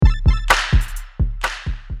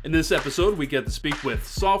In this episode, we get to speak with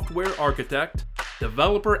software architect,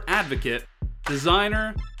 developer advocate,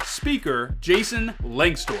 designer, speaker, Jason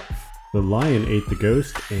Lengstorff. The Lion Ate the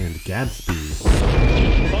Ghost and Gadsby.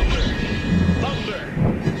 Thunder! Thunder!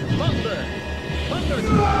 Thunder! Thunder!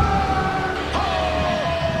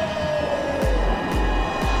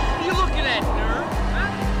 What are you looking at, nerd?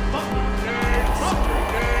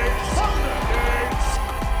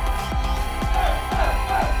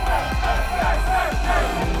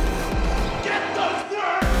 Get those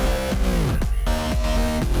nerds!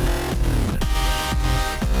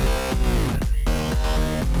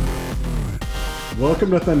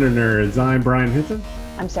 Welcome to Thunder Nerds. I'm Brian Hinton.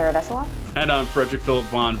 I'm Sarah Veseloff. And I'm Frederick Philip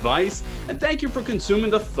von Weiss. And thank you for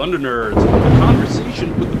consuming the Thunder Nerds, a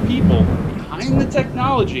conversation with the people behind the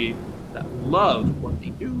technology that love what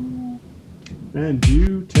they do. And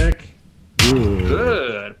do tech good.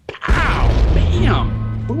 Good. Pow!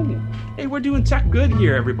 Bam! Boom. Hey, we're doing tech good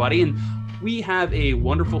here, everybody. And we have a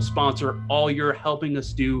wonderful sponsor all year helping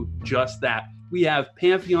us do just that. We have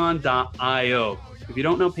Pantheon.io. If you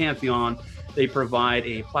don't know Pantheon, they provide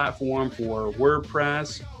a platform for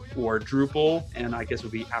WordPress or Drupal, and I guess it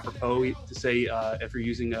would be apropos to say if you're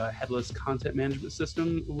using a headless content management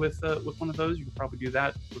system with one of those, you could probably do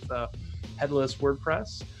that with headless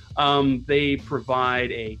WordPress. They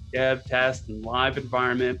provide a dev, test, and live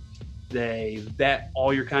environment. They vet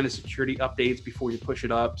all your kind of security updates before you push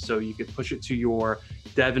it up, so you could push it to your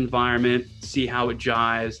dev environment, see how it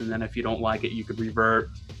jives, and then if you don't like it, you could revert.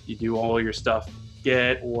 You do all your stuff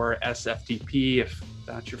Git or SFTP if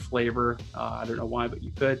that's your flavor. I don't know why, but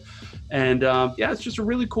you could. And yeah, it's just a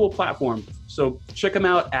really cool platform. So check them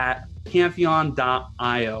out at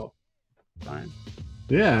Pantheon.io. Fine.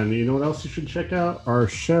 Yeah, and you know what else you should check out? Our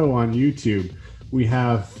show on YouTube. We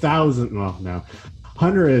have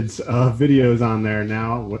hundreds of videos on there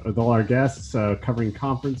now with all our guests covering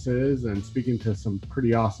conferences and speaking to some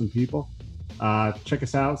pretty awesome people. Check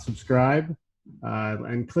us out, subscribe.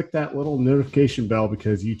 And click that little notification bell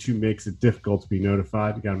because YouTube makes it difficult to be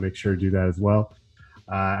notified. You got to make sure to do that as well.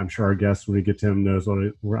 I'm sure our guest, when we get to him, knows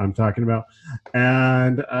what I'm talking about.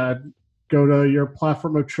 And go to your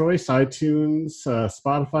platform of choice, iTunes,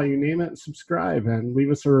 Spotify, you name it, and subscribe. And leave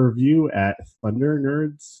us a review at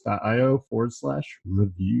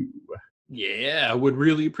thundernerds.io/review. Yeah, I would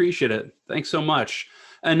really appreciate it. Thanks so much.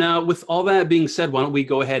 And with all that being said, why don't we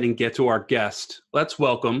go ahead and get to our guest? Let's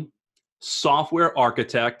welcome software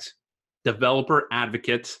architect, developer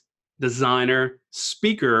advocate, designer,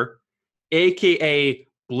 speaker, aka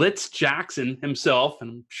Blitz Jackson himself,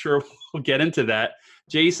 and I'm sure we'll get into that,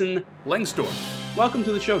 Jason Lengstorff. Welcome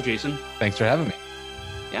to the show, Jason. Thanks for having me.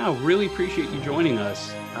 Yeah, really appreciate you joining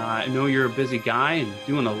us. I know you're a busy guy and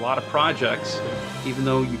doing a lot of projects, even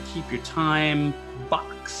though you keep your time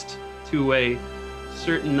boxed to a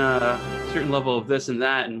certain level of this and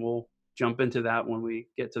that, and we'll jump into that when we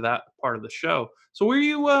get to that part of the show. So where are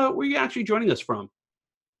you actually joining us from?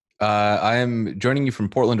 I am joining you from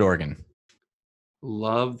Portland, Oregon.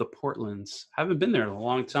 Love the Portlands. Haven't been there in a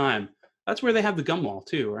long time. That's where they have the gum wall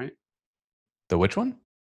too, right? The which one?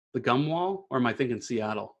 The gum wall? Or am I thinking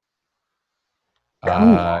Seattle?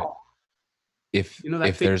 If You know that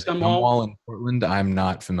if fake there's a gum gum wall? wall in Portland, I'm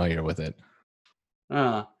not familiar with it.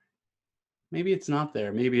 Maybe it's not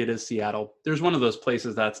there. Maybe it is Seattle. There's one of those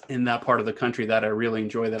places that's in that part of the country that I really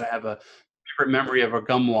enjoy, that I have a favorite memory of a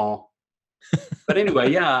gum wall. But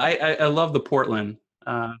anyway, yeah, I love the Portland.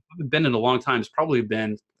 I haven't been in a long time. It's probably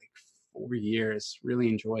been like 4 years. Really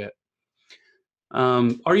enjoy it.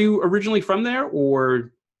 Are you originally from there,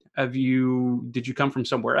 or did you come from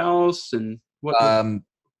somewhere else? And what? I'm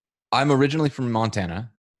originally from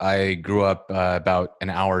Montana. I grew up about an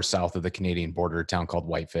hour south of the Canadian border, a town called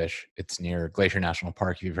Whitefish. It's near Glacier National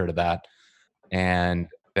Park, if you've heard of that. And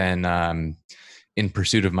then in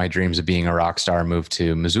pursuit of my dreams of being a rock star, moved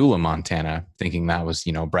to Missoula, Montana, thinking that was,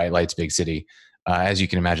 bright lights, big city. As you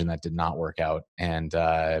can imagine, that did not work out. And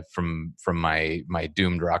from my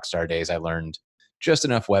doomed rock star days, I learned just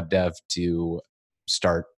enough web dev to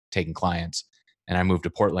start taking clients. And I moved to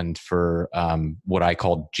Portland for what I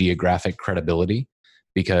called geographic credibility.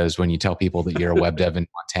 Because when you tell people that you're a web dev in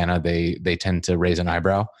Montana, they tend to raise an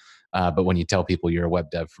eyebrow. But when you tell people you're a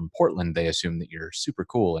web dev from Portland, they assume that you're super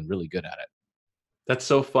cool and really good at it. That's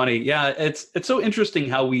so funny. Yeah, it's so interesting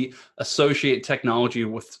how we associate technology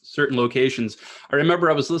with certain locations. I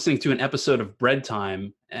remember I was listening to an episode of Bread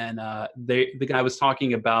Time, and the guy was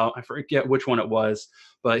talking about, I forget which one it was,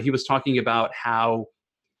 but he was talking about how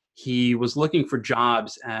he was looking for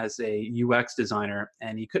jobs as a UX designer,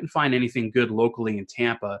 and he couldn't find anything good locally in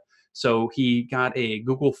Tampa. So he got a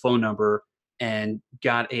Google phone number and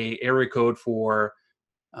got a area code for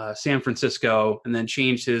San Francisco, and then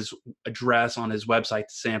changed his address on his website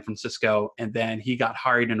to San Francisco, and then he got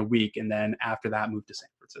hired in a week, and then after that moved to San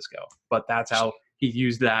Francisco. But that's how he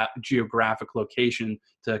used that geographic location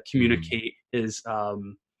to communicate his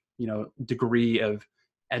degree of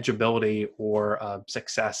edgeability or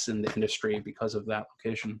success in the industry because of that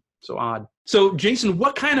location. So odd. So Jason,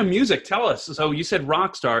 what kind of music? Tell us. So you said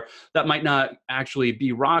rock star. That might not actually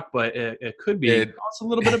be rock, but it could be. Tell us a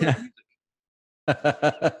little bit about music.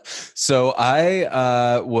 So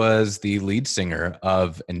I was the lead singer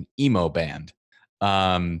of an emo band.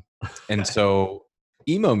 And so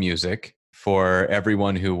emo music, for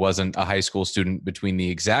everyone who wasn't a high school student between the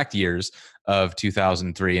exact years of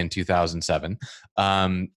 2003 and 2007,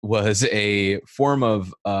 was a form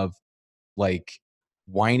of like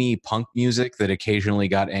whiny punk music that occasionally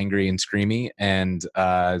got angry and screamy. And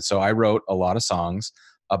so I wrote a lot of songs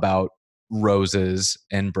about roses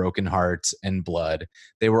and broken hearts and blood.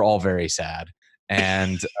 They were all very sad.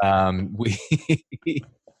 And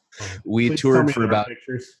we toured for about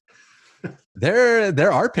pictures.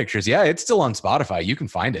 There are pictures. Yeah, it's still on Spotify. You can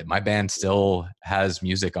find it. My band still has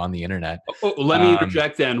music on the internet. Let me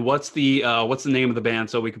interject then. What's the name of the band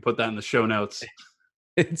so we can put that in the show notes?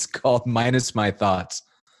 It's called Minus My Thoughts.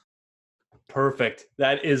 Perfect.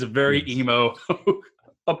 That is very emo.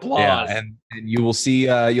 Applause. Yeah, and you'll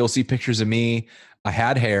see pictures of me. I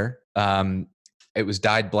had hair. It was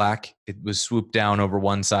dyed black. It was swooped down over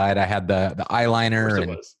one side. I had the eyeliner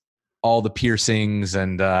and all the piercings,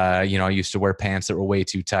 and I used to wear pants that were way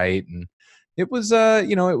too tight, and it was a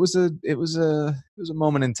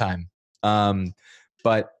moment in time.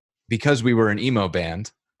 But because we were an emo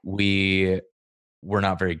band, we were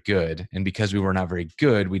not very good, and because we were not very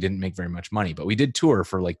good, we didn't make very much money. But we did tour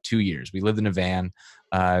for like 2 years. We lived in a van,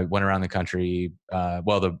 went around the country,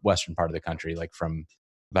 the western part of the country, like from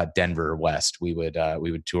about Denver west. We would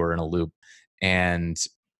tour in a loop, and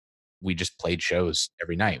we just played shows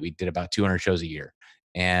every night. We did about 200 shows a year,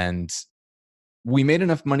 and we made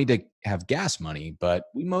enough money to have gas money, but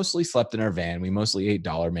we mostly slept in our van. We mostly ate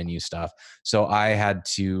dollar menu stuff. So I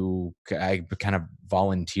kind of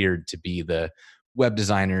volunteered to be the web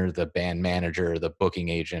designer, the band manager, the booking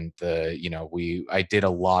agent. I did a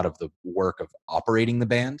lot of the work of operating the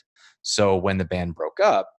band. So when the band broke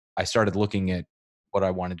up, I started looking at what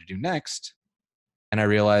I wanted to do next. And I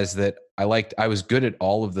realized that I was good at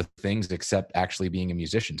all of the things except actually being a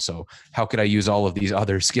musician. So how could I use all of these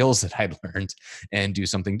other skills that I'd learned and do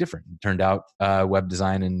something different? It turned out web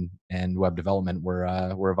design and web development were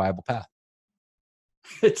a viable path.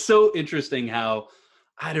 It's so interesting how,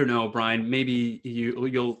 I don't know, Brian, maybe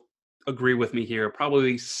you'll agree with me here.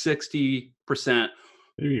 Probably 60%,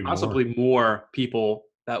 possibly more people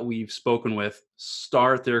that we've spoken with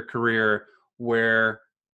start their career where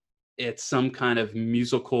it's some kind of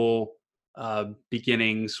musical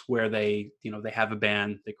beginnings where they have a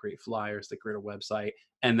band, they create flyers, they create a website,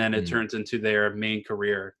 and then it turns into their main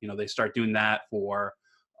career. They start doing that for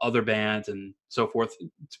other bands and so forth.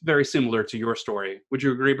 It's very similar to your story. Would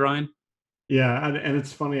you agree, Brian? Yeah, and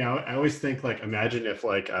it's funny. I always think, like, imagine if,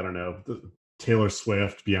 like, I don't know, Taylor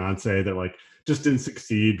Swift, Beyonce, that like just didn't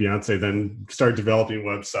succeed. Beyonce then started developing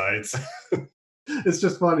websites. It's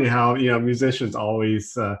just funny how musicians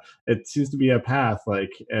always it seems to be a path.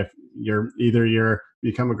 Like if you're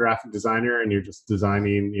become a graphic designer and you're just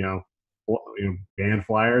designing band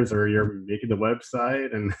flyers, or you're making the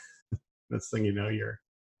website, and next thing you know, you're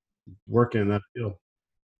working in that field.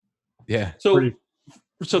 Yeah.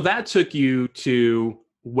 So that took you to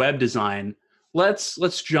web design.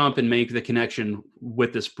 Let's jump and make the connection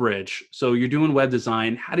with this bridge. So you're doing web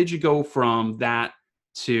design. How did you go from that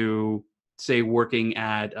to, say, working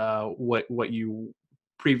at what you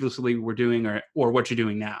previously were doing, or what you're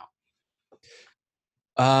doing now?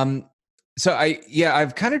 So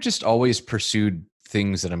I've kind of just always pursued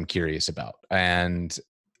things that I'm curious about. And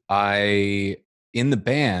I, in the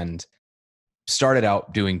band, started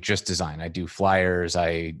out doing just design. I do flyers.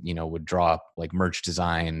 I, would draw up like merch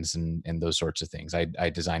designs and those sorts of things. I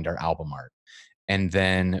designed our album art. And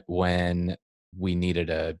then when we had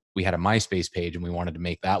a MySpace page and we wanted to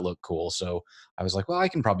make that look cool. So I was like, well, I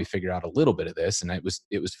can probably figure out a little bit of this. And it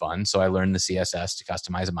was fun. So I learned the CSS to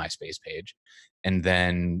customize a MySpace page. And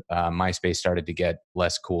then MySpace started to get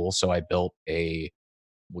less cool. So I built a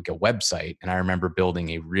website. And I remember building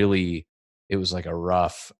it was like a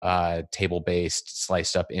rough table-based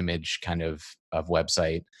sliced up image kind of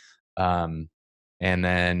website. And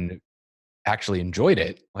then actually enjoyed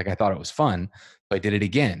it. Like I thought it was fun. So I did it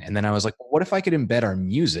again. And then I was like, well, what if I could embed our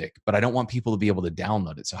music, but I don't want people to be able to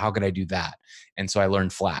download it. So how could I do that? And so I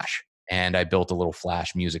learned Flash, and I built a little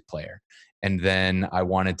Flash music player. And then I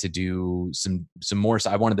wanted to do some more. So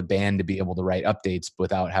I wanted the band to be able to write updates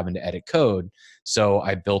without having to edit code. So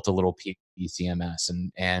I built a little PHP CMS,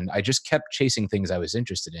 and I just kept chasing things I was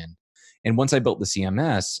interested in. And once I built the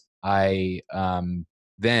CMS, I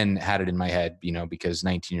then had it in my head, because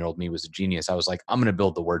 19-year-old me was a genius. I was like, I'm going to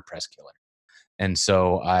build the WordPress killer. And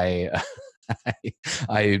so I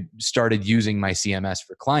I started using my CMS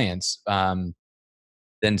for clients.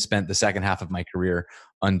 Then spent the second half of my career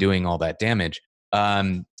undoing all that damage.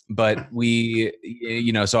 But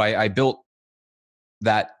so I built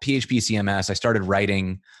that PHP CMS. I started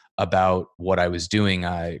writing about what I was doing.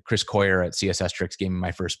 Chris Coyer at CSS Tricks gave me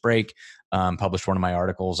my first break, published one of my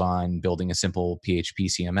articles on building a simple PHP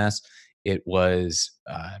CMS. It was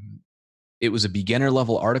a beginner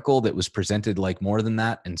level article that was presented like more than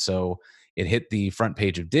that. And so it hit the front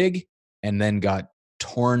page of Dig and then got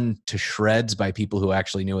torn to shreds by people who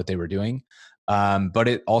actually knew what they were doing. But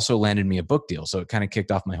it also landed me a book deal. So it kind of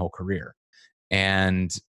kicked off my whole career.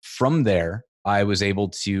 And from there, I was able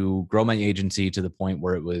to grow my agency to the point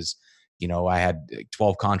where it was, I had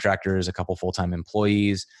 12 contractors, a couple full-time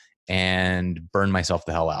employees, and burned myself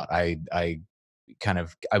the hell out. I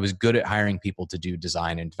was good at hiring people to do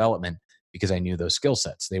design and development because I knew those skill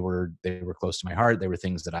sets. They were close to my heart. They were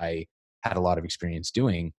things that I had a lot of experience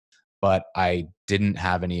doing, but I didn't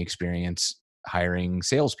have any experience hiring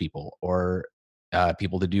salespeople or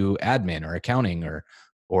people to do admin or accounting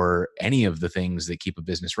or any of the things that keep a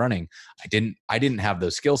business running. I didn't have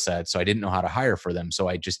those skill sets, so I didn't know how to hire for them. So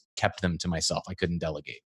I just kept them to myself. I couldn't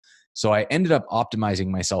delegate. So I ended up optimizing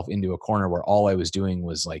myself into a corner where all I was doing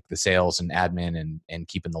was like the sales and admin and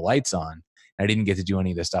keeping the lights on. I didn't get to do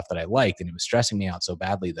any of the stuff that I liked. And it was stressing me out so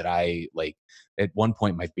badly that at one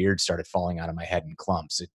point my beard started falling out of my head in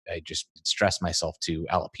clumps. I just stressed myself to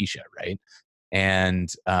alopecia. Right.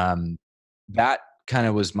 And that kind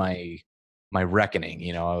of was my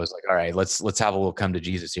reckoning. I was like, all right, let's have a little come to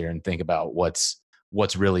Jesus here and think about what's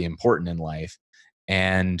really important in life.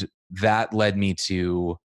 And that led me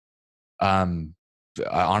to,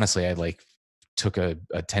 honestly, I took a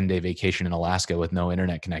 10-day vacation in Alaska with no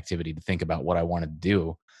internet connectivity to think about what I wanted to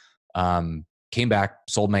do. Came back,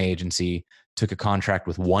 sold my agency, took a contract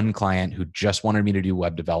with one client who just wanted me to do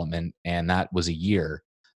web development. And that was a year.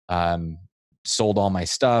 Sold all my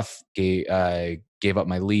stuff, gave up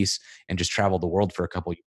my lease, and just traveled the world for a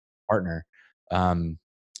couple of years with a partner.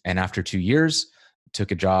 And after 2 years,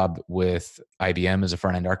 took a job with IBM as a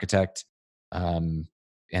front-end architect.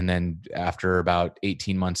 And then after about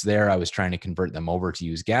 18 months there, I was trying to convert them over to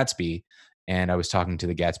use Gatsby. And I was talking to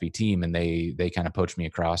the Gatsby team, and they kind of poached me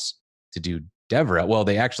across to do DevRel. Well,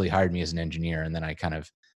 they actually hired me as an engineer, and then I kind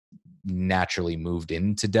of naturally moved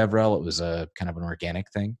into DevRel. It was a kind of an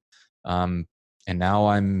organic thing. And now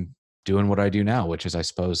I'm doing what I do now, which is, I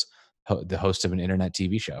suppose, the host of an internet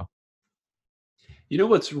TV show.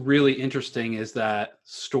 What's really interesting is that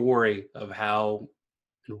story of how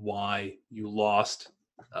and why you lost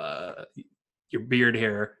your beard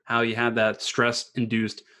hair, how you had that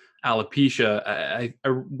stress-induced alopecia. I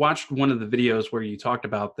watched one of the videos where you talked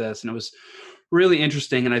about this, and it was really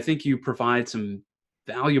interesting. And I think you provide some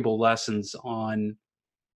valuable lessons on,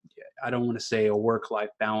 I don't want to say a work-life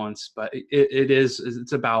balance, but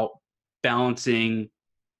it's about balancing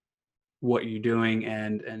what you're doing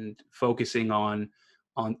and focusing on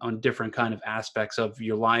different kind of aspects of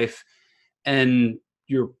your life and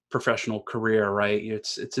your professional career, right?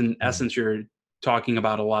 It's in essence, you're talking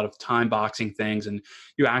about a lot of time boxing things, and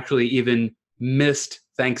you actually even missed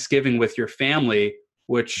Thanksgiving with your family,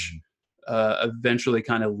 which eventually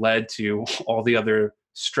kind of led to all the other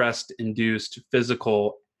stress-induced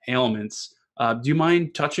physical ailments. Do you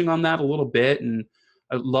mind touching on that a little bit? And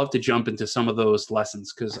I'd love to jump into some of those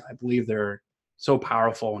lessons because I believe they're so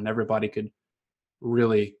powerful and everybody could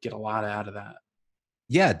really get a lot out of that.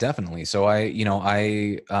 Yeah, definitely. So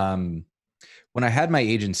when I had my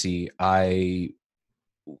agency, I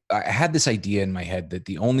had this idea in my head that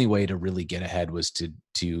the only way to really get ahead was to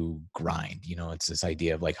grind. It's this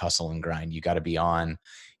idea of like hustle and grind. You got to be on,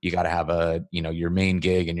 you got to have your main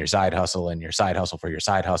gig and your side hustle and your side hustle for your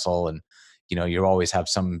side hustle. And, you always have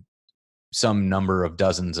some number of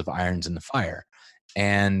dozens of irons in the fire.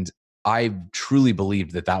 And I truly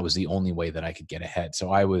believed that was the only way that I could get ahead. So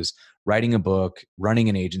I was writing a book, running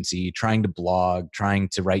an agency, trying to blog, trying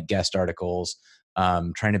to write guest articles,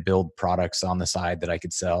 trying to build products on the side that I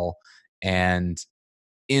could sell. And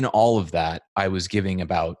in all of that, I was giving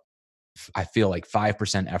about, I feel like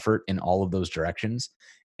 5% effort in all of those directions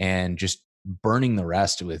and just burning the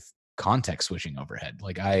rest with context switching overhead.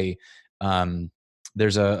 Like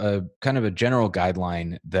there's a kind of a general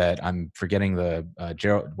guideline that I'm forgetting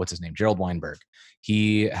Gerald Weinberg.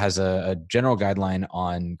 He has a general guideline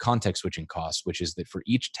on context switching costs, which is that for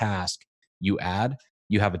each task you add,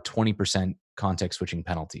 you have a 20% context switching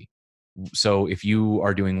penalty. So if you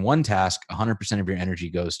are doing one task, 100% of your energy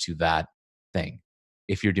goes to that thing.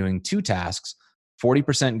 If you're doing two tasks,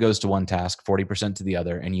 40% goes to one task, 40% to the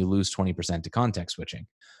other, and you lose 20% to context switching.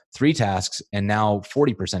 Three tasks, and now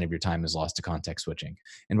 40% of your time is lost to context switching.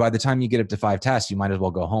 And by the time you get up to five tasks, you might as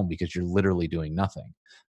well go home because you're literally doing nothing.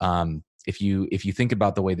 If you think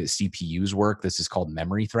about the way that CPUs work, this is called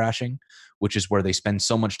memory thrashing, which is where they spend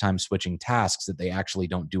so much time switching tasks that they actually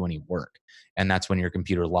don't do any work. And that's when your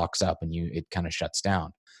computer locks up and it kind of shuts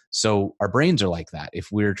down. So our brains are like that. If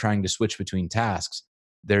we're trying to switch between tasks,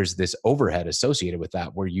 there's this overhead associated with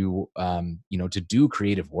that where to do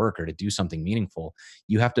creative work or to do something meaningful,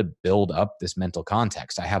 you have to build up this mental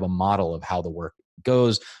context. I have a model of how the work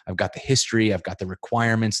goes. I've got the history, I've got the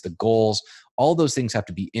requirements, the goals, all those things have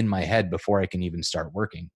to be in my head before I can even start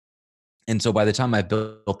working. And so by the time I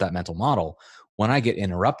built that mental model, when I get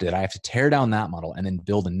interrupted, I have to tear down that model and then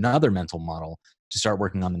build another mental model to start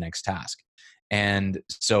working on the next task. And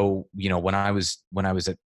so, when I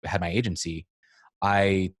had my agency,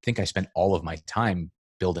 I think I spent all of my time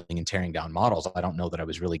building and tearing down models. I don't know that I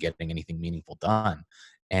was really getting anything meaningful done.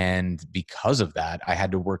 And because of that, I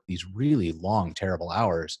had to work these really long, terrible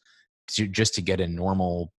hours just to get a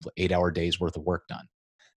normal 8-hour day's worth of work done.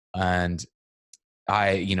 And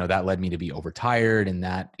that led me to be overtired, and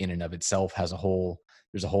that in and of itself there's a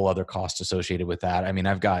whole other cost associated with that. I mean,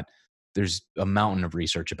 there's a mountain of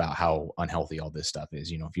research about how unhealthy all this stuff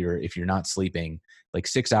is. If you're not sleeping, like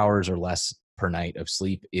 6 hours or less per night of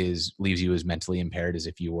sleep leaves you as mentally impaired as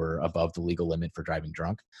if you were above the legal limit for driving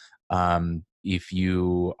drunk. If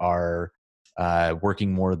you are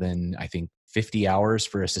working more than, I think, 50 hours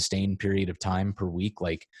for a sustained period of time per week,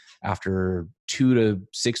 like after 2 to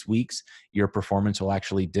 6 weeks, your performance will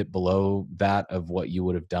actually dip below that of what you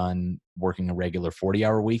would have done working a regular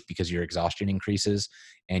 40-hour week, because your exhaustion increases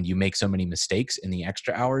and you make so many mistakes in the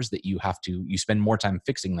extra hours that you spend more time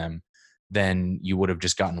fixing them than you would have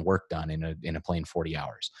just gotten work done in a plain 40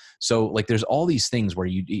 hours. So like there's all these things where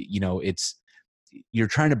you're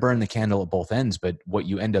trying to burn the candle at both ends, but what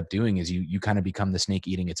you end up doing is you kind of become the snake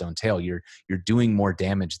eating its own tail. You're doing more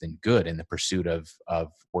damage than good in the pursuit of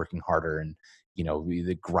working harder and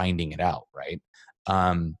the grinding it out, right?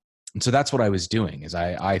 And so that's what I was doing. Is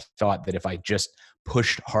I thought that if I just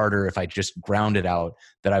pushed harder, if I just grounded out,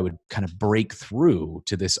 that I would kind of break through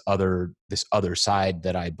to this other side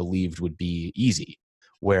that I believed would be easy,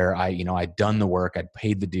 where I'd done the work, I'd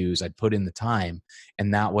paid the dues, I'd put in the time,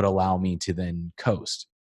 and that would allow me to then coast.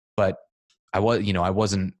 But I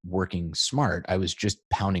wasn't working smart. I was just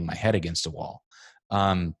pounding my head against a wall.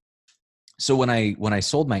 So when I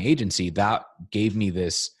sold my agency, that gave me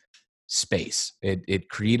this space. It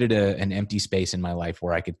created an empty space in my life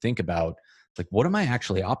where I could think about, like, what am I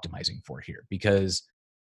actually optimizing for here? Because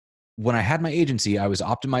when I had my agency, I was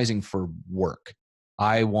optimizing for work.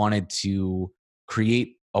 I wanted to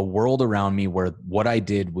create a world around me where what I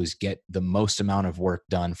did was get the most amount of work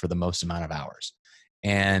done for the most amount of hours.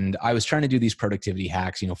 And I was trying to do these productivity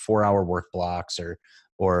hacks, 4-hour work blocks,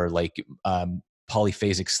 or like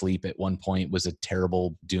polyphasic sleep at one point was a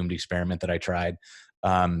terrible doomed experiment that I tried.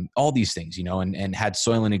 All these things, and had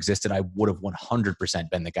Soylent existed, I would have 100%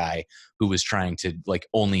 been the guy who was trying to like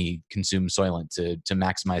only consume Soylent to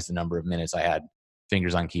maximize the number of minutes I had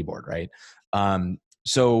fingers on keyboard. Right.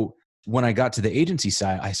 So when I got to the agency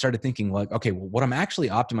side, I started thinking like, okay, well, what I'm actually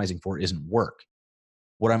optimizing for isn't work.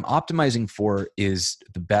 What I'm optimizing for is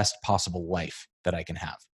the best possible life that I can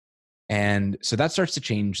have. And so that starts to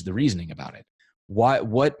change the reasoning about it.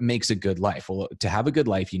 What makes a good life? Well, to have a good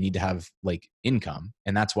life, you need to have like income.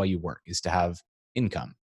 And that's why you work, is to have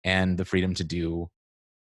income and the freedom to do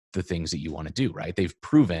the things that you want to do, right? They've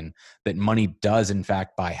proven that money does in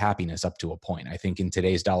fact buy happiness up to a point. I think in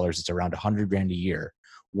today's dollars, it's around $100,000 a year.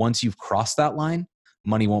 Once you've crossed that line,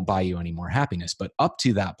 money won't buy you any more happiness. But up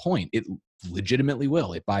to that point, it legitimately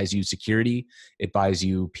will. It buys you security. It buys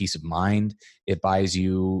you peace of mind. It buys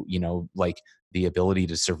you, like the ability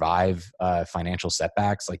to survive financial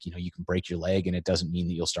setbacks. Like, you can break your leg and it doesn't mean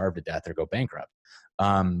that you'll starve to death or go bankrupt.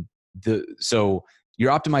 So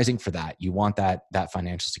you're optimizing for that. You want that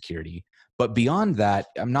financial security. But beyond that,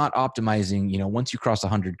 I'm not optimizing, once you cross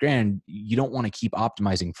 $100,000, you don't want to keep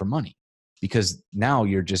optimizing for money, because now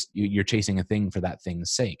you're chasing a thing for that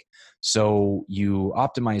thing's sake. So you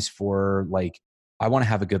optimize for like, I want to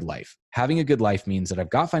have a good life. Having a good life means that I've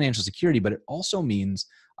got financial security, but it also means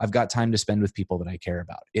I've got time to spend with people that I care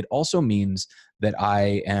about. It also means that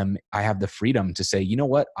I have the freedom to say, you know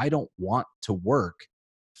what, I don't want to work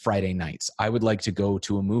Friday nights. I would like to go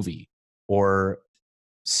to a movie or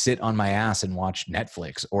sit on my ass and watch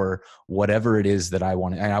Netflix or whatever it is that I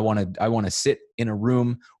want. And I want to sit in a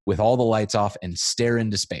room with all the lights off and stare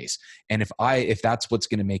into space. And if that's what's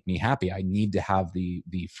going to make me happy, I need to have the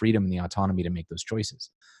freedom and the autonomy to make those choices.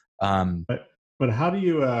 But how do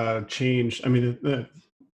you change? I mean,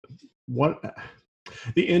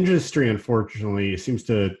 the industry, unfortunately, seems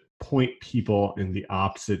to point people in the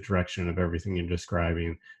opposite direction of everything you're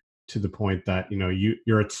describing, to the point that, you know,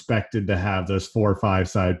 you're expected to have those 4 or 5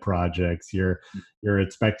 side projects. You're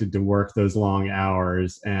expected to work those long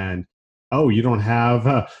hours, and you don't have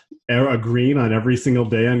a green on every single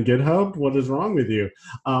day on GitHub. What is wrong with you?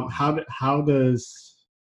 How does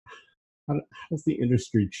the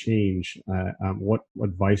industry change? What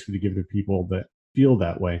advice would you give to people that feel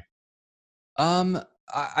that way?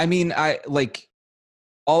 I mean,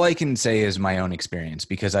 all I can say is my own experience,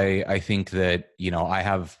 because I think that, you know, I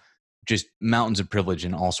have just mountains of privilege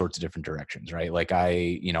in all sorts of different directions, right? Like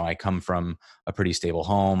I come from a pretty stable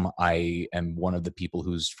home. I am one of the people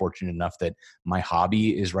who's fortunate enough that my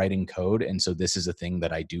hobby is writing code. And so this is a thing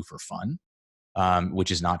that I do for fun, which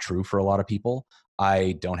is not true for a lot of people.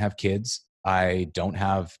 I don't have kids. I don't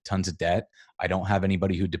have tons of debt. I don't have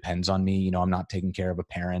anybody who depends on me. You know, I'm not taking care of a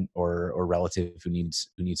parent or relative who needs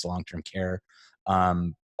long-term care.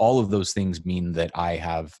 All of those things mean that I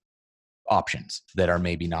have options that are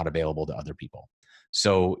maybe not available to other people.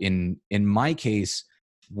 So in my case,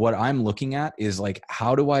 what I'm looking at is like,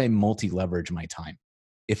 how do I multi-leverage my time?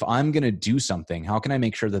 If I'm going to do something, how can I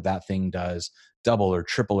make sure that that thing does double or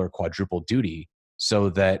triple or quadruple duty,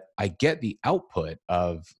 so that I get the output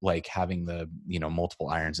of like having the, you know, multiple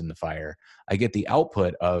irons in the fire. I get the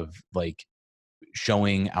output of like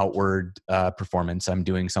showing outward performance. I'm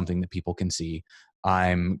doing something that people can see.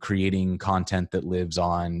 I'm creating content that lives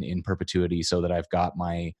on in perpetuity, so that I've got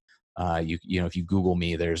my, you know, if you Google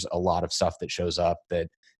me, there's a lot of stuff that shows up that,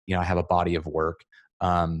 you know, I have a body of work.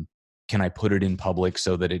 Can I put it in public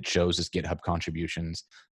so that it shows as GitHub contributions?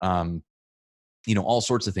 You know, all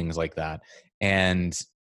sorts of things like that. And,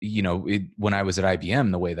 you know, when I was at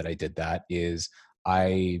IBM, the way that I did that is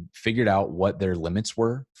I figured out what their limits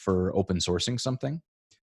were for open sourcing something.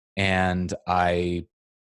 And I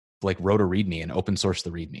like wrote a README and open sourced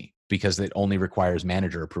the README, because it only requires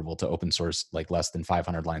manager approval to open source like less than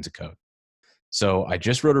 500 lines of code. So I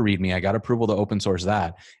just wrote a README. I got approval to open source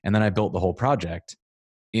that. And then I built the whole project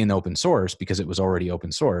in open source because it was already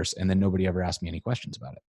open source. And then nobody ever asked me any questions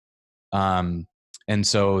about it. And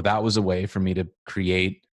so that was a way for me to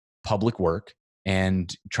create public work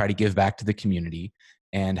and try to give back to the community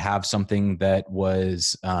and have something that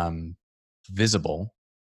was visible,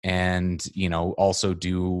 and, you know, also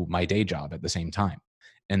do my day job at the same time.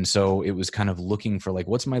 And so it was kind of looking for like,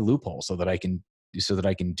 what's my loophole so that I can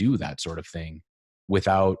do that sort of thing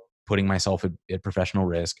without putting myself at professional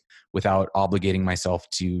risk, without obligating myself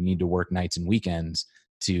to need to work nights and weekends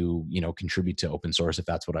to, you know, contribute to open source if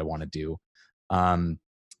that's what I want to do.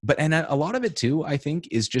 But a lot of it too, I think,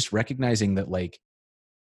 is just recognizing that like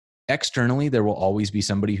externally, there will always be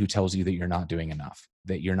somebody who tells you that you're not doing enough,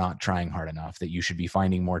 that you're not trying hard enough, that you should be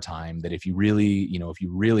finding more time, that if you really, you know, if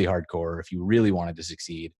you really hardcore, if you really wanted to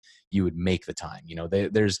succeed, you would make the time. You know,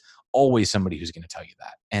 there's always somebody who's going to tell you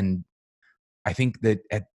that. And I think that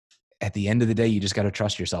at the end of the day, you just got to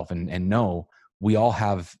trust yourself and know we all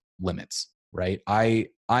have limits, right? I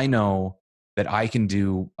know that I can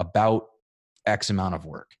do about X amount of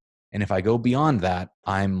work. And if I go beyond that,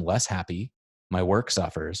 I'm less happy, my work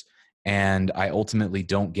suffers, and I ultimately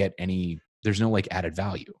don't get there's no like added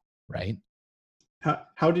value, right?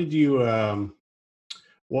 How did you,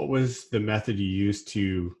 what was the method you used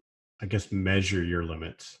to, I guess, measure your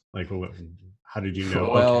limits? Like, how did you know?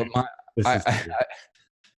 Well, okay,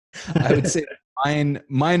 I would say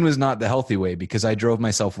mine was not the healthy way, because I drove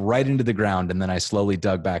myself right into the ground and then I slowly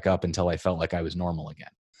dug back up until I felt like I was normal again.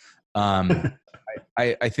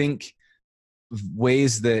 I think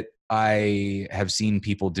ways that I have seen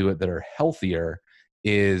people do it that are healthier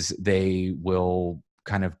is they will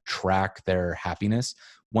kind of track their happiness.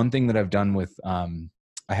 One thing that I've done with, I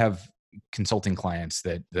have consulting clients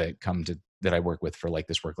that I work with for like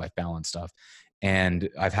this work-life balance stuff. And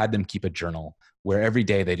I've had them keep a journal where every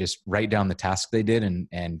day they just write down the task they did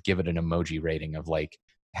and give it an emoji rating of like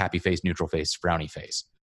happy face, neutral face, frowny face.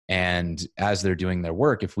 And as they're doing their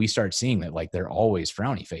work, if we start seeing that like they're always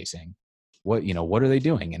frowny facing, what are they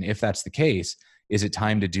doing? And if that's the case, is it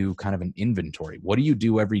time to do kind of an inventory? What do you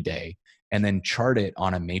do every day? And then chart it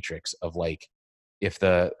on a matrix of like if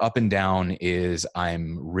the up and down is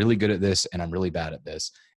I'm really good at this and I'm really bad at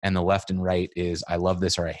this, and the left and right is I love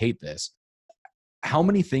this or I hate this, how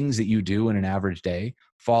many things that you do in an average day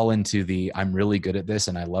fall into the I'm really good at this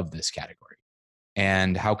and I love this category?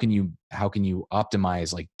 And how can you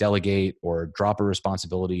optimize, like delegate or drop a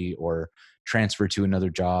responsibility or transfer to another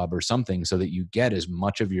job or something so that you get as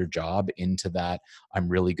much of your job into that I'm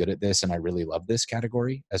really good at this and I really love this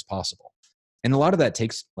category as possible. And a lot of that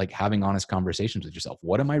takes like having honest conversations with yourself.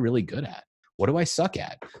 What am I really good at? What do I suck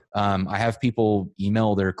at? I have people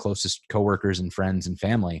email their closest coworkers and friends and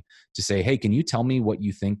family to say, hey, can you tell me what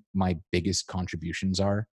you think my biggest contributions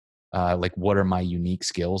are? Like, what are my unique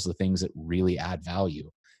skills, the things that really add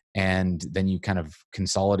value? And then you kind of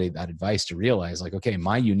consolidate that advice to realize, like, okay,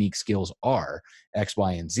 my unique skills are X,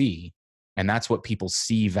 Y, and Z. And that's what people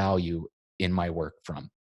see value in my work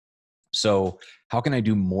from. So how can I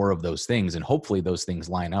do more of those things? And hopefully those things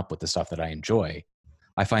line up with the stuff that I enjoy.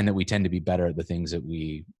 I find that we tend to be better at the things that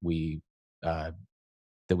we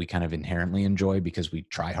kind of inherently enjoy because we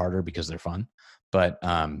try harder because they're fun. But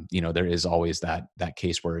there is always that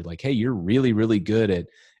case where like, hey, you're really, really good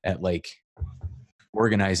at like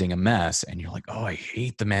organizing a mess, and you're like, oh, I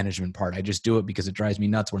hate the management part. I just do it because it drives me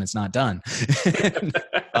nuts when it's not done.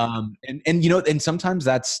 And sometimes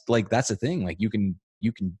that's the thing. Like you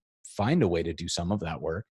can find a way to do some of that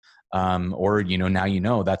work. Or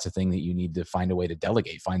now that's a thing that you need to find a way to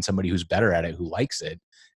delegate, find somebody who's better at it, who likes it,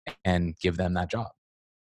 and give them that job.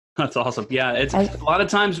 That's awesome. Yeah. It's a lot of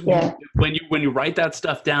times when you write that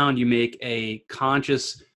stuff down, you make a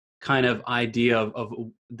conscious kind of idea of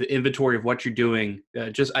the inventory of what you're doing.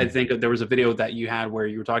 I think there was a video that you had where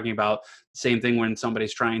you were talking about the same thing when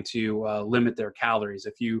somebody's trying to limit their calories.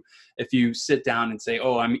 If you sit down and say,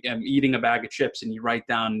 oh, I'm eating a bag of chips, and you write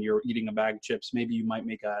down you're eating a bag of chips, maybe you might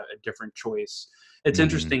make a different choice. It's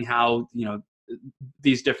interesting how,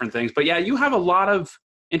 these different things, but yeah, you have a lot of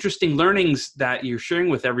interesting learnings that you're sharing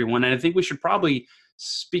with everyone. And I think we should probably,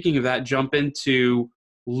 speaking of that, jump into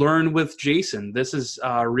Learn with Jason. This is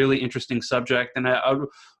a really interesting subject. And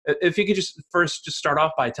if you could just start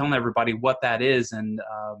off by telling everybody what that is, and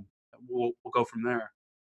we'll go from there.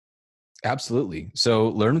 Absolutely. So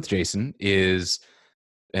Learn with Jason is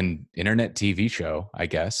an internet TV show, I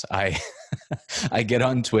guess. I get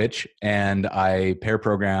on Twitch and I pair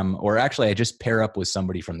program, or actually I just pair up with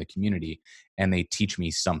somebody from the community and they teach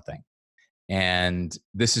me something. And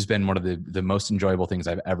this has been one of the most enjoyable things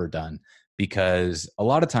I've ever done, because a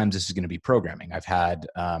lot of times this is going to be programming. I've had,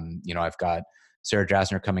 I've got Sarah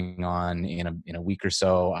Jasner coming on in a week or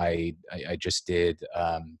so. I just did,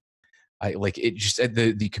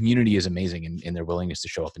 the community is amazing in their willingness to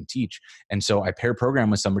show up and teach. And so I pair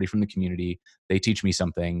program with somebody from the community. They teach me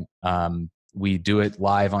something. We do it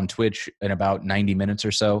live on Twitch in about 90 minutes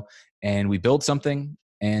or so. And we build something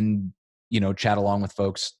and, chat along with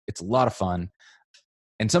folks. It's a lot of fun.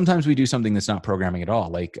 And sometimes we do something that's not programming at all.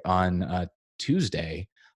 Like on Tuesday,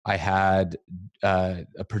 I had a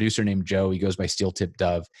producer named Joe. He goes by Steel Tip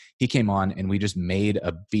Dove. He came on and we just made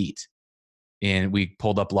a beat. And we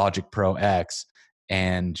pulled up Logic Pro X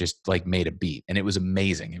and just like made a beat, and it was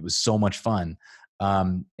amazing. It was so much fun.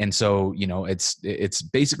 And so, it's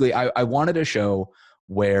basically, I wanted a show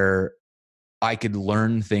where I could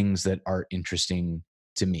learn things that are interesting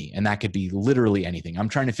to me. And that could be literally anything. I'm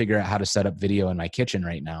trying to figure out how to set up video in my kitchen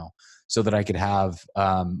right now so that I could have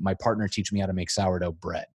my partner teach me how to make sourdough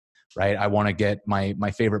bread. Right. I want to get my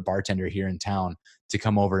favorite bartender here in town to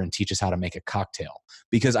come over and teach us how to make a cocktail,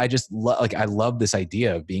 because I just I love this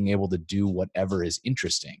idea of being able to do whatever is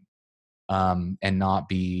interesting, and not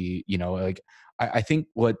be, I think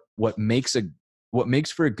what makes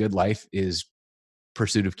for a good life is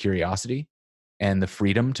pursuit of curiosity and the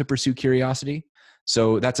freedom to pursue curiosity.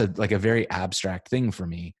 So that's a very abstract thing for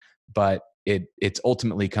me, but it's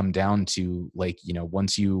ultimately come down to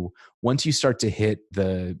once you start to hit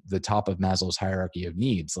the top of Maslow's hierarchy of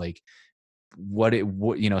needs, like what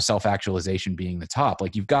self-actualization being the top,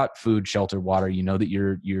 like you've got food, shelter, water,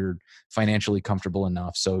 that you're financially comfortable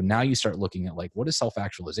enough. So now you start looking at what does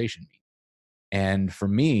self-actualization mean? And for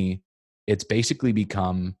me, it's basically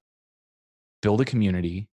become build a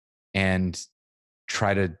community and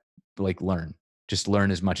try to just learn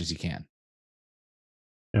as much as you can.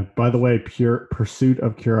 And by the way,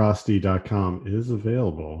 pursuitofcuriosity.com is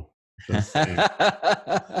available. Just saying.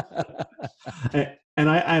 And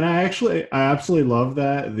I absolutely love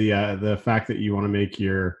that, the fact that you want to make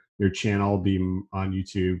your channel be on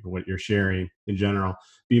YouTube, what you're sharing in general,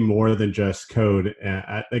 be more than just code.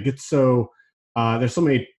 It's so there's so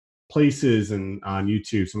many places and on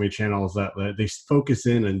YouTube, so many channels that they focus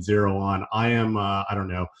in and zero on. I am I don't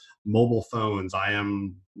know, mobile phones, I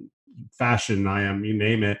am fashion, I am you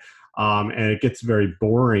name it. And it gets very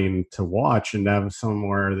boring to watch, and to have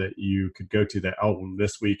somewhere that you could go to that, oh,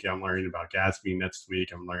 this week I'm learning about Gatsby, next week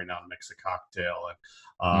I'm learning how to mix a cocktail.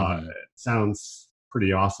 And Mhm. it sounds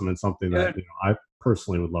pretty awesome, and something Yeah. that I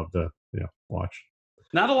personally would love to watch.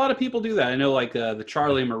 Not a lot of people do that. I know, like the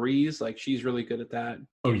Charlie Marie's, like she's really good at that.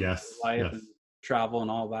 Oh Getting yes, life yes. and travel and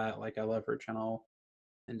all that. Like I love her channel,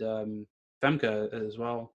 and Femke as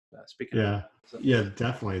well. Speaking of, Yeah, so- yeah,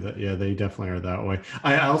 definitely. That yeah, they definitely are that way.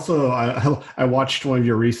 I also I watched one of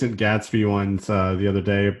your recent Gatsby ones the other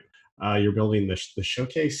day. You're building the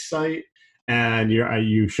showcase site, and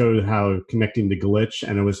you showed how connecting to Glitch,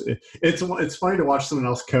 and it's funny to watch someone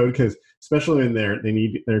else code, because especially when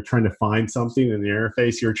they're trying to find something in the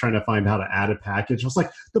interface, you're trying to find how to add a package. I was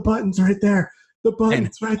like, the button's right there, the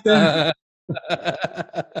button's right there.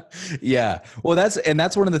 Yeah, well, that's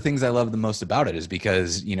one of the things I love the most about it, is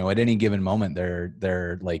because at any given moment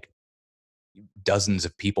they're like dozens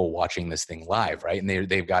of people watching this thing live, right? And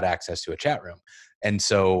they've got access to a chat room, and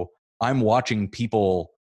so I'm watching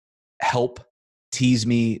people help tease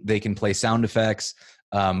me. They can play sound effects.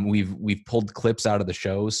 We've pulled clips out of the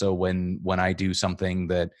show, so when I do something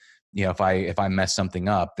that if I mess something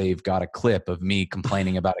up, they've got a clip of me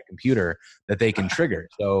complaining about a computer that they can trigger.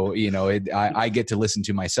 So I get to listen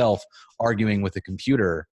to myself arguing with a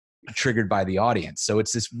computer triggered by the audience. So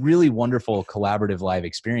it's this really wonderful collaborative live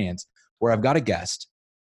experience where I've got a guest,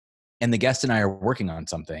 and the guest and I are working on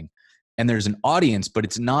something, and there's an audience, but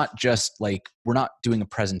it's not just like, we're not doing a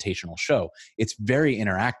presentational show. It's very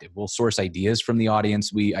interactive. We'll source ideas from the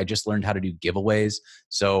audience. I just learned how to do giveaways,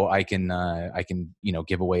 so I can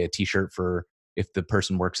give away a t-shirt for, if the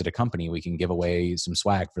person works at a company, we can give away some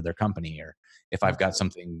swag for their company, or if I've got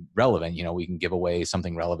something relevant, we can give away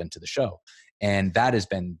something relevant to the show. And that has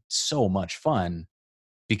been so much fun,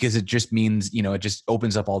 because it just means, it just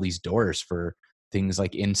opens up all these doors for things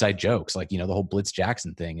like inside jokes. Like, the whole Blitz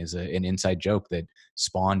Jackson thing is an inside joke that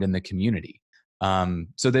spawned in the community.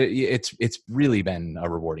 So it's really been a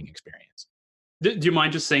rewarding experience. do you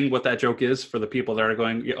mind just saying what that joke is for the people that are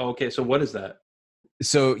going, yeah, okay, so what is that?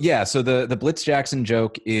 So yeah, so the Blitz Jackson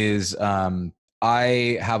joke is,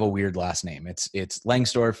 I have a weird last name. It's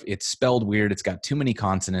Langsdorff. It's spelled weird. It's got too many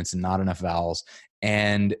consonants and not enough vowels.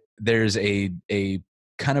 And there's a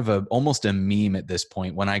kind of almost a meme at this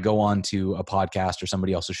point. When I go on to a podcast or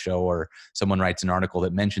somebody else's show, or someone writes an article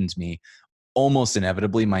that mentions me, almost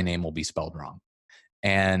inevitably my name will be spelled wrong.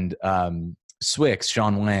 And Swix,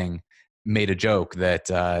 Sean Wang, made a joke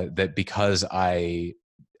that because I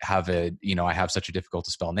have I have such a difficult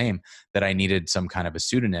to spell name, that I needed some kind of a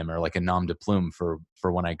pseudonym or like a nom de plume for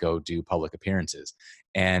when I go do public appearances.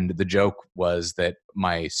 And the joke was that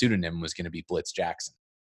my pseudonym was going to be Blitz Jackson,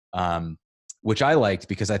 which I liked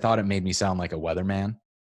because I thought it made me sound like a weatherman.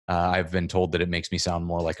 I've been told that it makes me sound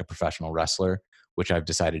more like a professional wrestler, which I've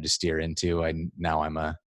decided to steer into.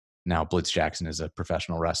 Now Blitz Jackson is a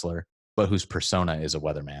professional wrestler, but whose persona is a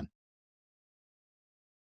weatherman.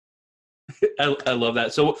 I love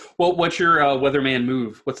that. So what's your weatherman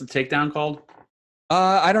move? What's the takedown called?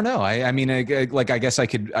 I don't know. I mean, I guess I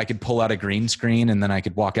could pull out a green screen, and then I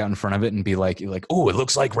could walk out in front of it and be like, oh, it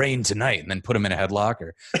looks like rain tonight, and then put him in a headlock.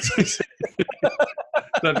 Or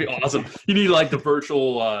That'd be awesome. You need like the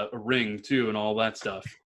virtual ring too, and all that stuff.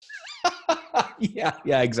 yeah,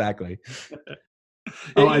 exactly.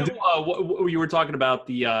 You were talking about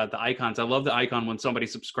the icons. I love the icon when somebody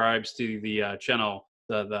subscribes to the channel.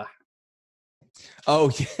 The Oh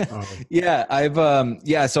yeah,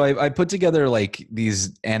 yeah. So I put together like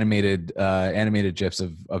these animated gifs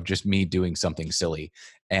of just me doing something silly,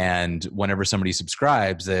 and whenever somebody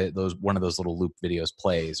subscribes, one of those little loop videos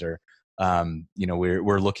plays. Or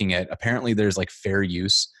we're looking at, apparently there's like fair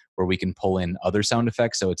use where we can pull in other sound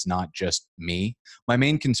effects, so it's not just me. My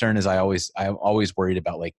main concern is I'm always worried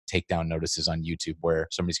about like takedown notices on YouTube, where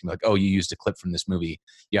somebody's gonna be like, oh, you used a clip from this movie,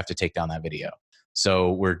 you have to take down that video.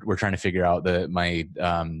 So we're trying to figure out my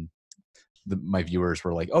viewers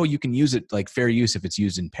were like, oh, you can use it like fair use if it's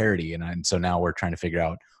used in parody, and so now we're trying to figure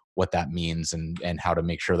out what that means and how to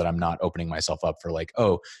make sure that I'm not opening myself up for like,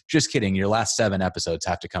 oh, just kidding, your last 7 episodes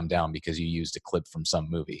have to come down because you used a clip from some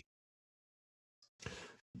movie.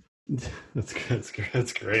 That's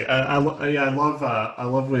great. I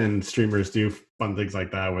love when streamers do fun things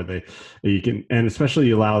like that, where you can, and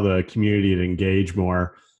especially allow the community to engage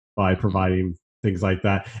more by providing things like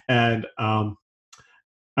that. And I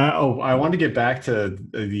want to get back to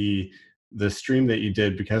the stream that you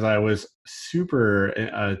did, because I was super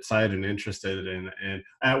excited and interested in. And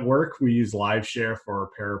at work, we use LiveShare for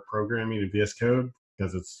pair programming in VS Code,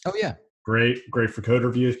 because it's great for code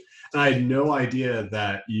reviews. And I had no idea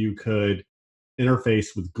that you could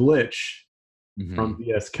interface with Glitch from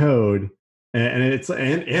VS Code, and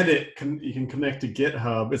you can connect to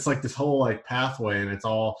GitHub. It's like this whole like pathway, and it's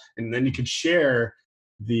all, and then you can share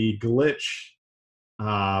the Glitch,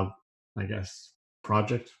 I guess,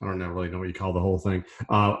 project. I don't really know what you call the whole thing,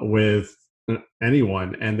 with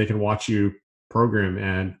anyone, and they can watch you program,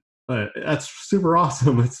 and that's super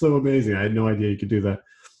awesome. It's so amazing. I had no idea you could do that.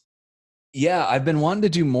 Yeah, I've been wanting to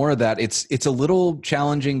do more of that. It's a little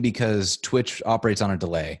challenging because Twitch operates on a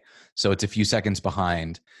delay. So it's a few seconds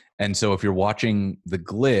behind. And so if you're watching the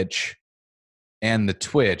Glitch and the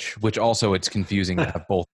Twitch, which also it's confusing to have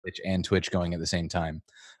both Glitch and Twitch going at the same time.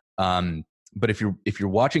 But if you're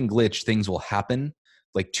watching Glitch, things will happen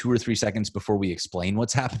like 2 or 3 seconds before we explain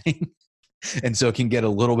what's happening. And so it can get a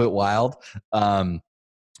little bit wild. But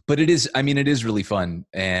it is really fun.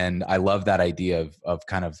 And I love that idea of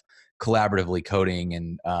kind of collaboratively coding.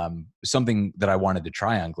 And something that I wanted to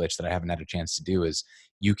try on Glitch that I haven't had a chance to do is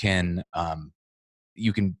you can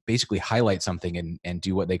basically highlight something and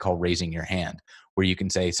do what they call raising your hand, where you can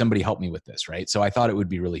say, somebody help me with this, right? So I thought it would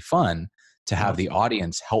be really fun to have the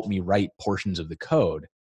audience help me write portions of the code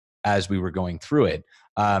as we were going through it.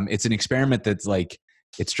 It's an experiment that's like,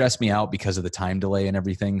 it stressed me out because of the time delay and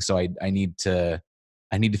everything. So I need to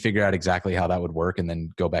figure out exactly how that would work and then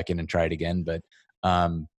go back in and try it again. But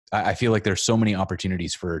I feel like there's so many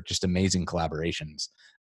opportunities for just amazing collaborations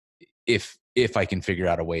if I can figure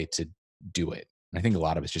out a way to do it. And I think a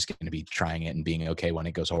lot of it's just going to be trying it and being okay when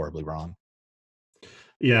it goes horribly wrong.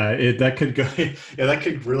 Yeah, that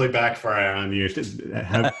could really backfire on you to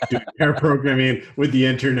have pair programming with the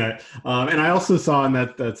internet. And I also saw in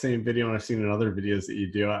that same video, and I've seen in other videos that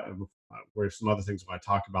you do, where some other things I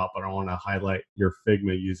talk about, but I want to highlight your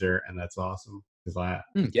Figma user, and that's awesome because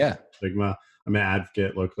Figma. I'm an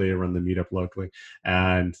advocate locally. I run the meetup locally,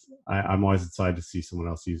 and I'm always excited to see someone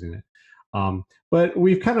else using it. But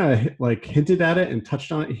we've kind of like hinted at it and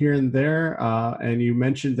touched on it here and there. And you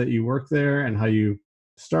mentioned that you work there and how you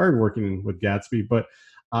started working with Gatsby. But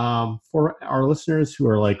for our listeners who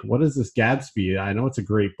are like, what is this Gatsby? I know it's a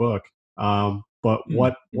great book, but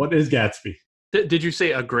what is Gatsby? Did you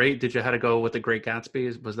say a great? Did you have to go with the Great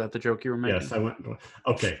Gatsby? Was that the joke you were making? Yes, I went.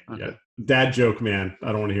 Okay. Yeah. Dad joke, man.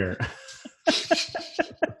 I don't want to hear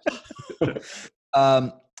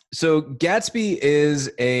it. So Gatsby is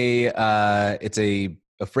it's a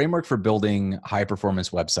framework for building high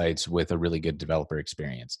performance websites with a really good developer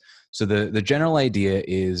experience. So the general idea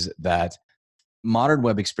is that modern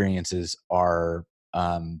web experiences are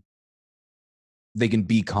they can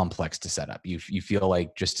be complex to set up. You feel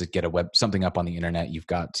like just to get something up on the internet, you've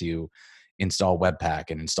got to install Webpack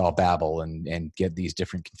and install Babel and get these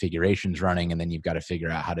different configurations running. And then you've got to figure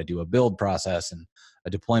out how to do a build process and a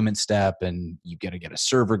deployment step, and you got to get a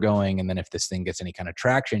server going. And then if this thing gets any kind of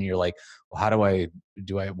traction, you're like, well, how do I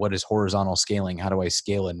what is horizontal scaling? How do I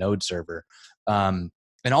scale a node server? And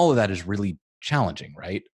all of that is really challenging,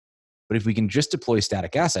 right? But if we can just deploy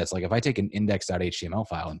static assets, like if I take an index.html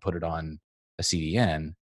file and put it on a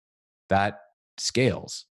CDN, that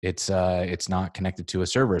scales. It's not connected to a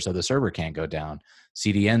server, so the server can't go down.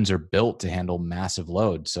 CDNs are built to handle massive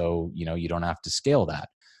load, so you don't have to scale that.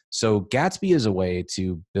 So Gatsby is a way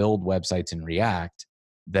to build websites in React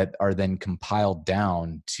that are then compiled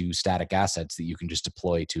down to static assets that you can just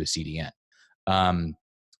deploy to a CDN.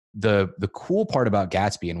 The cool part about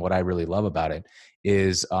Gatsby and what I really love about it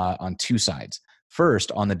is on two sides.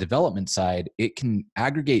 First, on the development side, it can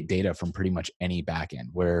aggregate data from pretty much any backend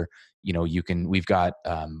where, we've got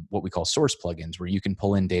what we call source plugins where you can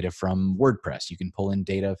pull in data from WordPress. You can pull in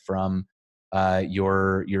data from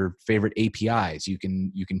your favorite APIs. You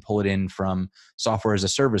can pull it in from software as a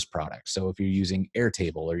service product. So if you're using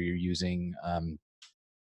Airtable or you're using,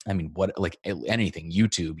 anything,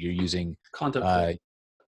 YouTube, you're using Contentful.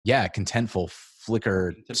 Contentful,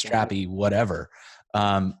 Flickr, Strappy, whatever.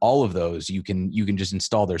 All of those you can just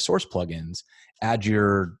install their source plugins, add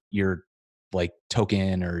your like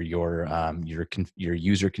token or your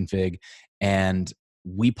user config, and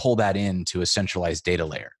we pull that into a centralized data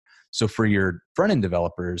layer. So for your front end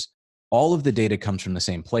developers, all of the data comes from the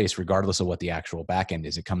same place, regardless of what the actual backend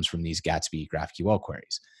is. It comes from these Gatsby GraphQL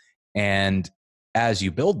queries, and as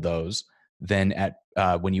you build those, then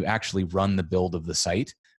when you actually run the build of the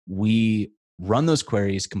site, we run those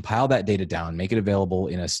queries, compile that data down, make it available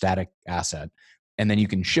in a static asset, and then you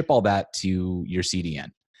can ship all that to your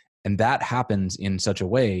CDN. And that happens in such a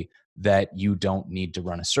way that you don't need to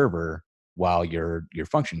run a server while you're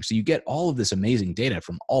functioning. So you get all of this amazing data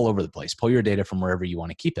from all over the place. Pull your data from wherever you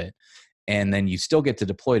want to keep it, and then you still get to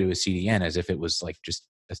deploy to a CDN as if it was like just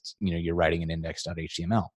you're writing an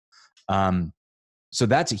index.html. So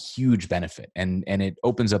that's a huge benefit, and it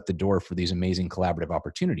opens up the door for these amazing collaborative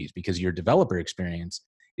opportunities because your developer experience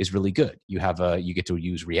is really good. You get to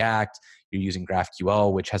use React, you're using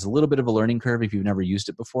GraphQL, which has a little bit of a learning curve if you've never used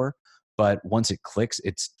it before, but once it clicks,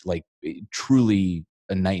 it's like truly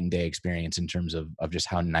a night and day experience in terms of just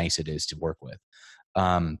how nice it is to work with.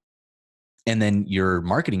 And then your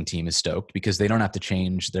marketing team is stoked because they don't have to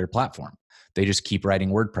change their platform. They just keep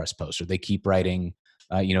writing WordPress posts, or they keep writing,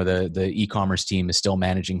 the e-commerce team is still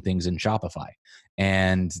managing things in Shopify,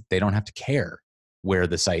 and they don't have to care where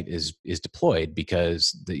the site is deployed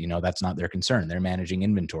because that's not their concern. They're managing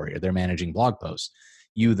inventory, or they're managing blog posts.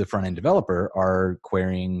 You, the front end developer, are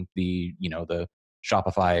querying the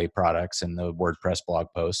Shopify products and the WordPress blog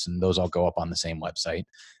posts, and those all go up on the same website.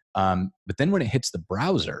 But then when it hits the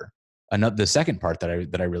browser, the second part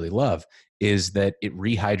that I really love is that it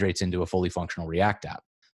rehydrates into a fully functional React app.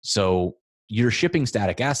 So you're shipping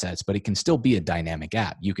static assets, but it can still be a dynamic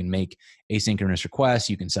app. You can make asynchronous requests.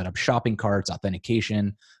 You can set up shopping carts,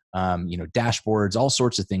 authentication, dashboards, all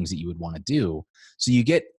sorts of things that you would want to do. So you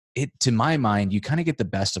get it, to my mind, you kind of get the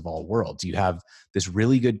best of all worlds. You have this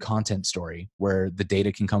really good content story where the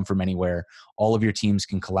data can come from anywhere. All of your teams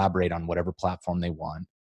can collaborate on whatever platform they want.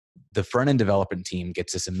 The front-end development team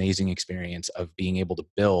gets this amazing experience of being able to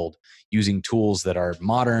build using tools that are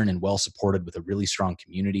modern and well-supported with a really strong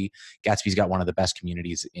community. Gatsby's got one of the best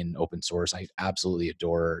communities in open source. I absolutely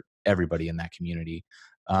adore everybody in that community.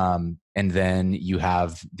 And then you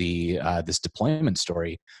have this deployment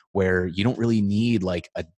story where you don't really need like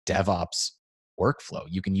a DevOps workflow.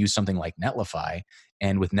 You can use something like Netlify.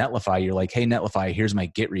 And with Netlify, you're like, hey, Netlify, here's my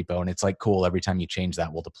Git repo. And it's like, cool, every time you change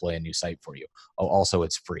that, we'll deploy a new site for you. Oh, also,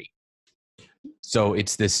 it's free. So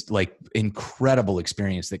it's this like incredible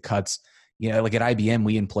experience that cuts, like at IBM,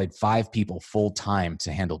 we employed 5 people full time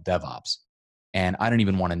to handle DevOps. And I don't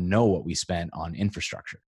even want to know what we spent on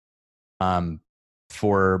infrastructure.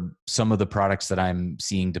 For some of the products that I'm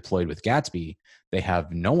seeing deployed with Gatsby, they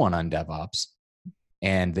have no one on DevOps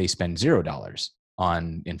and they spend $0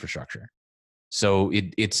 on infrastructure. So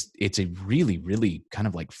it's a really, really kind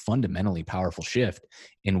of like fundamentally powerful shift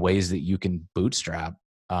in ways that you can bootstrap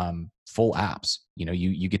full apps.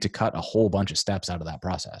 You get to cut a whole bunch of steps out of that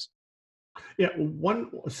process. Yeah,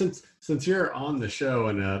 since you're on the show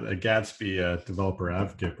and a Gatsby developer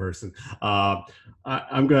advocate person, I'm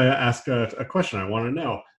going to ask a question. I want to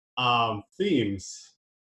know themes.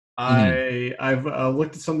 Mm-hmm. I've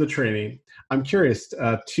looked at some of the training. I'm curious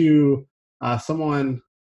to someone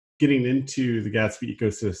getting into the Gatsby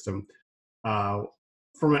ecosystem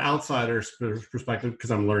from an outsider's perspective,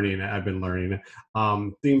 because I've been learning.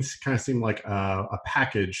 Themes kind of seem like a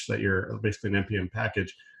package that you're basically an NPM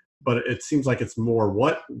package. But it seems like it's more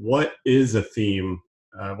what is a theme?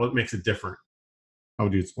 What makes it different? How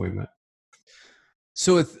would you explain that?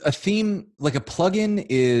 So a theme, like a plugin,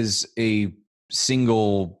 is a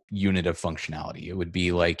single unit of functionality. It would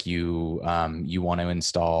be like you want to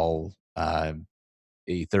install a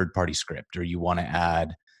third-party script, or you want to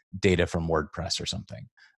add data from WordPress or something.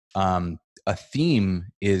 A theme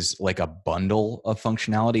is like a bundle of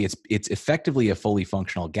functionality. It's effectively a fully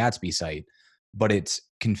functional Gatsby site, but it's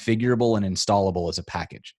configurable and installable as a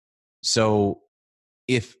package. So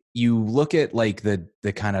if you look at like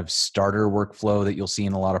the kind of starter workflow that you'll see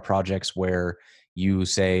in a lot of projects where you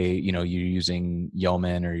say, you're using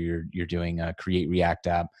Yeoman or you're doing a Create React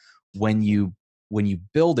app, when you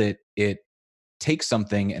build it, it takes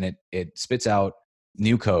something and it spits out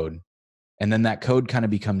new code, and then that code kind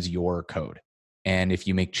of becomes your code. And if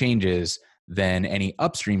you make changes, then any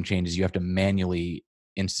upstream changes you have to manually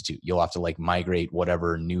institute. You'll have to like migrate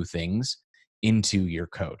whatever new things into your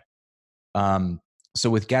code. So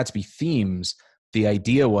with Gatsby themes, the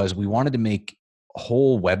idea was we wanted to make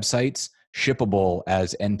whole websites shippable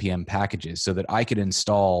as NPM packages so that I could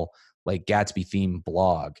install like Gatsby theme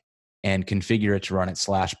blog and configure it to run at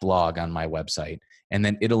 /blog on my website. And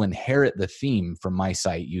then it'll inherit the theme from my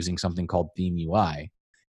site using something called Theme UI.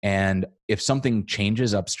 And if something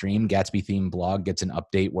changes upstream, Gatsby theme blog gets an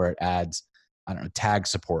update where it adds, tag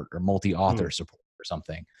support or multi-author support or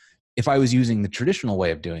something. If I was using the traditional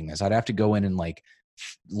way of doing this, I'd have to go in and like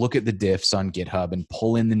look at the diffs on GitHub and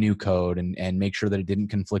pull in the new code and make sure that it didn't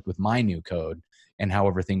conflict with my new code and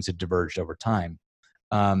however things had diverged over time.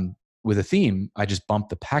 With a theme, I just bump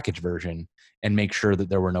the package version and make sure that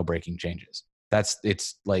there were no breaking changes. That's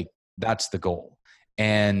the goal.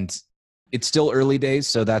 And it's still early days,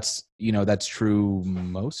 so that's true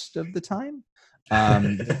most of the time.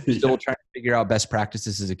 Still trying to figure out best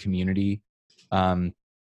practices as a community.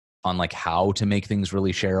 like how to make things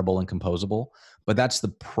really shareable and composable. But that's the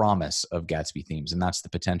promise of Gatsby themes, and that's the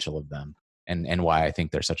potential of them, and why I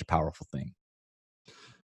think they're such a powerful thing.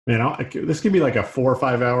 Man, this could be like a 4 or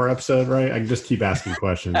 5 hour episode, right? I can just keep asking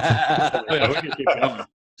questions. We can keep going.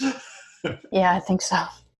 Yeah, I think so.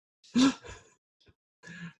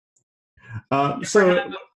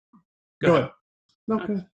 So go ahead. No, go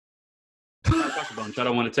ahead. Talk a bunch. I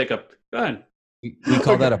don't want to take up. Go ahead. We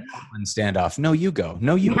call that a Portland standoff. No, you go.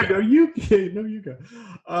 No, you go. No, you go.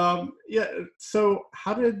 Yeah. So,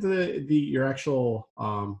 how did your actual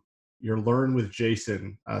your Learn with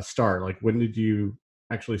Jason start? Like, when did you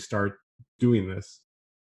actually start doing this?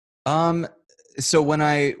 So when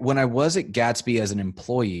I was at Gatsby as an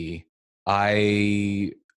employee,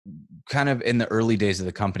 I kind of in the early days of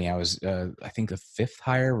the company, I was I think the 5th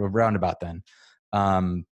hire, around about then.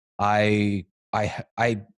 I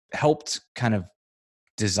helped kind of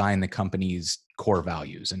design the company's core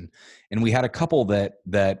values, and we had a couple that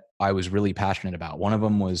I was really passionate about. One of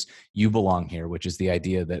them was "You belong here," which is the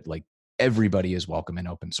idea that like everybody is welcome in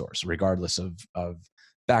open source, regardless of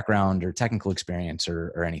background or technical experience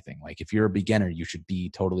or anything. Like if you're a beginner, you should be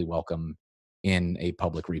totally welcome in a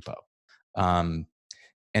public repo.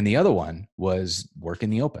 And the other one was work in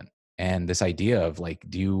the open, and this idea of like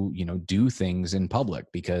do things in public,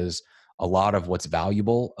 because a lot of what's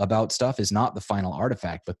valuable about stuff is not the final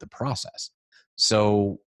artifact, but the process.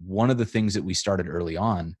 So one of the things that we started early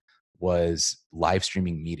on was live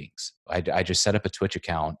streaming meetings. I just set up a Twitch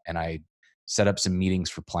account and I set up some meetings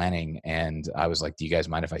for planning. And I was like, do you guys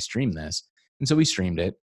mind if I stream this? And so we streamed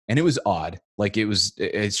it, and it was odd. Like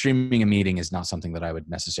streaming a meeting is not something that I would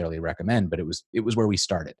necessarily recommend, but it was where we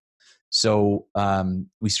started. So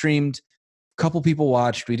we streamed, a couple people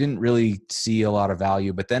watched. We didn't really see a lot of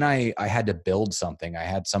value, but then I had to build something. I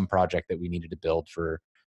had some project that we needed to build for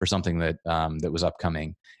something that was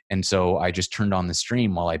upcoming. And so I just turned on the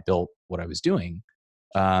stream while I built what I was doing.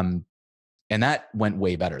 And that went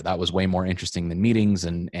way better. That was way more interesting than meetings.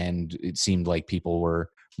 And it seemed like people were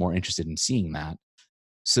more interested in seeing that.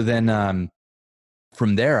 So then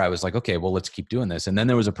from there, I was like, okay, well, let's keep doing this. And then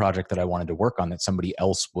there was a project that I wanted to work on that somebody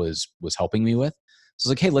else was helping me with. So I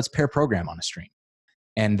was like, hey, let's pair program on a stream.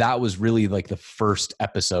 And that was really like the first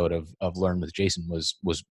episode of Learn with Jason was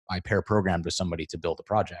I pair programmed with somebody to build a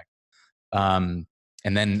project. And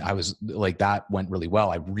then I was like, that went really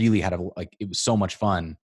well. I really had it was so much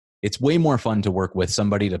fun. It's way more fun to work with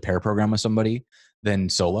somebody, to pair program with somebody, than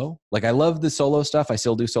solo. Like I love the solo stuff. I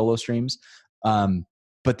still do solo streams.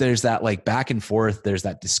 But there's that like back and forth. There's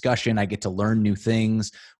that discussion. I get to learn new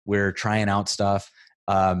things. We're trying out stuff.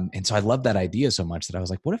 And so I love that idea so much that I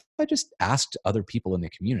was like, what if I just asked other people in the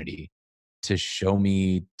community to show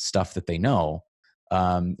me stuff that they know?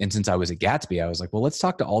 And since I was at Gatsby, I was like, well, let's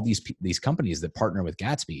talk to all these companies that partner with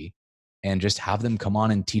Gatsby and just have them come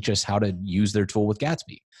on and teach us how to use their tool with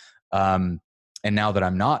Gatsby. And now that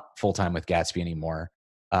I'm not full-time with Gatsby anymore,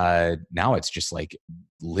 now it's just like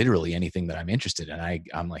literally anything that I'm interested in.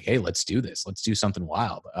 I'm like, hey, let's do this. Let's do something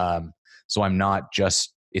wild. So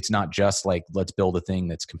it's not just like, let's build a thing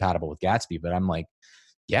that's compatible with Gatsby, but I'm like,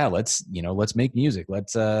 yeah, let's make music.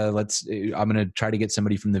 I'm going to try to get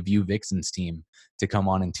somebody from the Vue Vixens team to come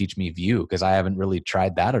on and teach me Vue, because I haven't really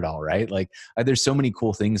tried that at all. Right. Like there's so many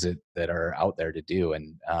cool things that are out there to do.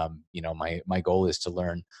 And, my goal is to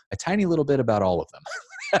learn a tiny little bit about all of them.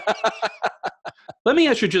 Let me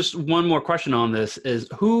ask you just one more question on this: is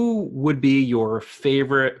who would be your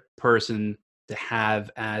favorite person to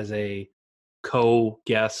have as a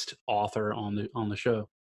co-guest author on the show?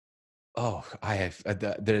 Oh, I have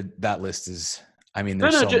that list is. I mean,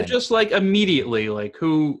 no, there's so just like immediately, like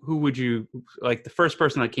who would you like? The first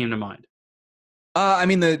person that came to mind. I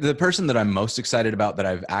mean, the person that I'm most excited about that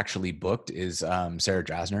I've actually booked is Sarah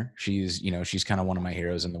Drasner. She's kind of one of my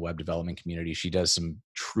heroes in the web development community. She does some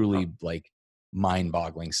truly like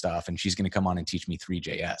mind-boggling stuff, and she's going to come on and teach me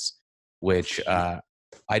Three.js, which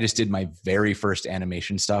I just did my very first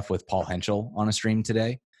animation stuff with Paul Henschel on a stream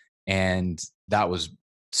today, and that was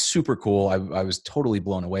super cool. I was totally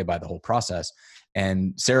blown away by the whole process.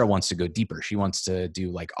 And Sarah wants to go deeper. She wants to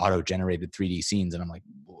do like auto-generated 3D scenes, and I'm like,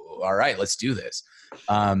 all right, let's do this.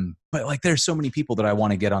 But like, there's so many people that I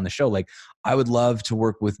want to get on the show. Like, I would love to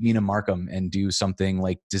work with Mina Markham and do something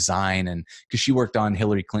like design, and because she worked on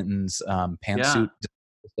Hillary Clinton's pantsuit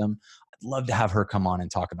system, I'd love to have her come on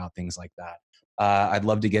and talk about things like that. I'd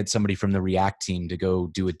love to get somebody from the React team to go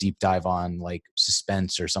do a deep dive on like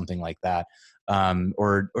suspense or something like that.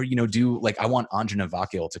 Or do like, I want Anjana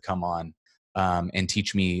Vakil to come on and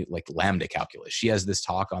teach me like Lambda calculus. She has this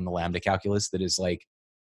talk on the Lambda calculus that is like,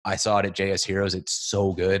 I saw it at JS Heroes. It's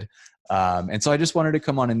so good. And so I just wanted to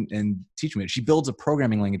come on and teach me. She builds a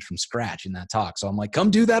programming language from scratch in that talk. So I'm like,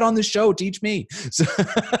 come do that on the show. Teach me. So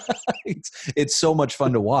it's so much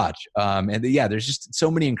fun to watch. And yeah, there's just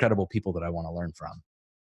so many incredible people that I want to learn from.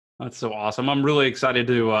 That's so awesome. I'm really excited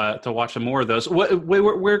to watch some more of those.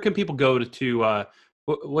 Where can people go to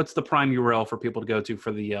what's the prime URL for people to go to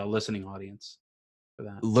for the listening audience for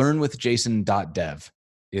that? Learnwithjason.dev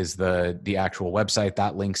is the actual website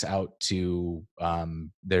that links out to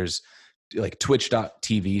there's like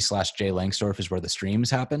twitch.tv/Jay Langsdorf is where the streams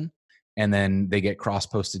happen, and then they get cross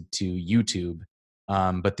posted to YouTube,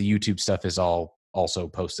 but the YouTube stuff is all also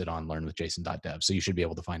posted on learnwithjason.dev, so you should be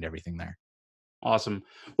able to find everything there. Awesome.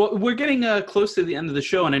 Well, we're getting close to the end of the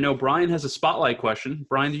show, and I know Brian has a spotlight question.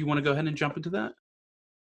 Brian, do you want to go ahead and jump into that?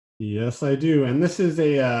 Yes, I do. And this is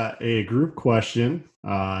a group question,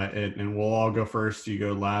 and we'll all go first. You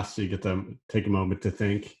go last, so you get to take a moment to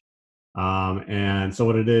think. And so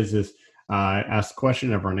what it is I ask a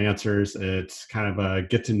question, everyone answers. It's kind of a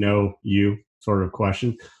get to know you sort of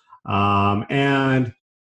question. And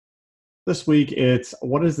this week, it's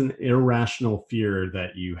what is an irrational fear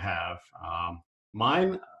that you have?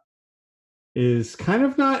 Mine is kind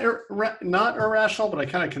of not irrational, but I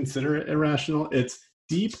kind of consider it irrational. It's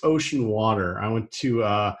deep ocean water. I went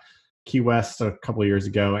to Key West a couple of years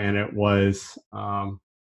ago, and it was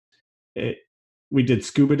we did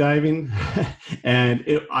scuba diving, and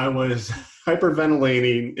I was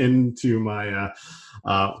hyperventilating into my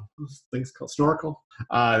things called snorkel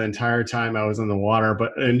the entire time I was in the water,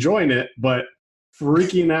 but enjoying it, but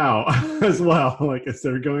freaking out as well. Like, is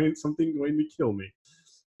there something going to kill me?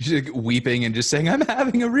 You're like weeping and just saying, I'm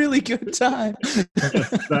having a really good time.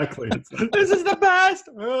 Exactly. This is the best.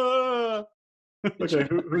 Okay,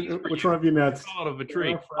 which one of you next? Out of a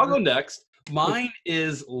tree. I'll go next. Mine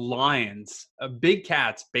is lions, big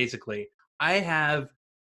cats, basically. I have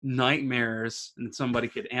nightmares, and somebody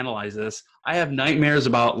could analyze this. I have nightmares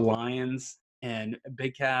about lions and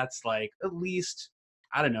big cats, like at least,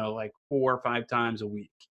 I don't know, like 4 or 5 times a week,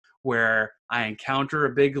 where I encounter a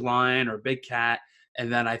big lion or a big cat,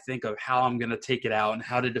 and then I think of how I'm going to take it out and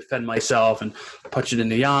how to defend myself and punch it in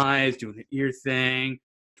the eyes, doing the ear thing,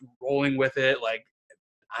 rolling with it. Like,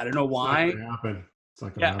 I don't know why. It's not gonna happen. It's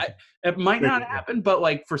not gonna happen. It might not happen, but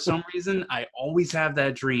like for some reason, I always have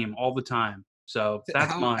that dream all the time. So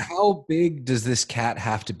that's mine. How big does this cat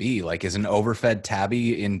have to be? Like, is an overfed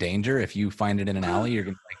tabby in danger? If you find it in an alley, you're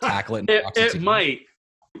going to like tackle it. And it might.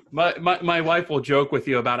 My wife will joke with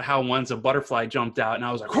you about how once a butterfly jumped out, and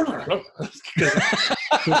I was like,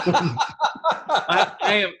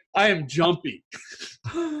 I am jumpy.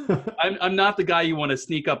 I'm not the guy you want to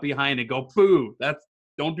sneak up behind and go, boo.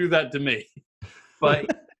 Don't do that to me. But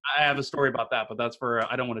I have a story about that, but that's for,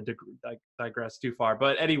 I don't want to digress too far.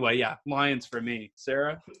 But anyway, yeah, lions for me.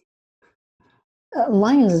 Sarah?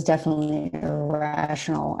 Lions is definitely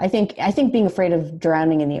irrational. I think being afraid of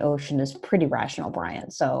drowning in the ocean is pretty rational,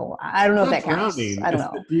 Brian. So I don't know if that counts. Drowning. I don't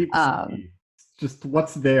know. The deep sea. Just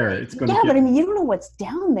what's there. It's going to but I mean, you don't know what's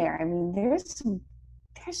down there. I mean, there's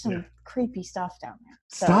some creepy stuff down there.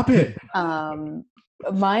 So, stop it.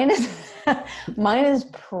 Mine is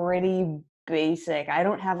pretty basic. I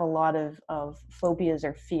don't have a lot of phobias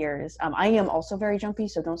or fears. I am also very jumpy,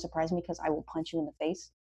 so don't surprise me because I will punch you in the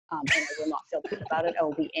face. And I will not feel good about it. I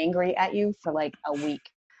will be angry at you for like a week.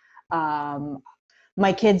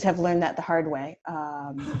 My kids have learned that the hard way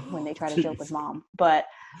when they try to joke with mom. But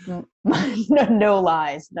no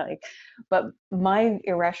lies. But my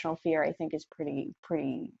irrational fear, I think, is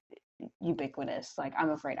pretty ubiquitous. Like, I'm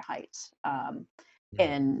afraid of heights.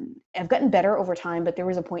 And I've gotten better over time, but there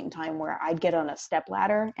was a point in time where I'd get on a step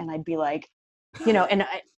ladder and I'd be like, and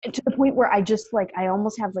to the point where I just like, I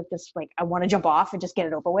almost have like this, like, I want to jump off and just get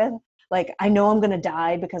it over with. Like, I know I'm going to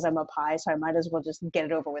die because I'm up high, so I might as well just get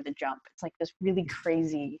it over with and jump. It's like this really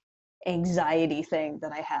crazy anxiety thing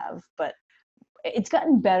that I have, but it's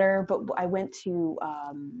gotten better. But I went to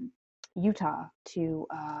Utah to,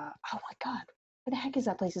 oh my God, where the heck is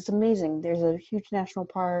that place? It's amazing. There's a huge national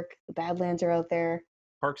park. The Badlands are out there.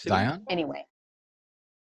 Park City? Zion? Anyway.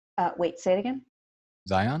 Wait, say it again?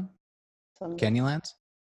 Zion? Canyonlands?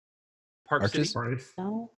 Park Arches? City?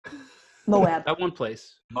 No. Moab. That one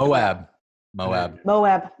place. Moab.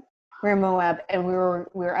 We're in Moab, and we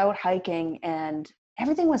were out hiking, and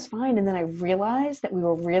everything was fine. And then I realized that we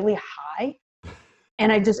were really high,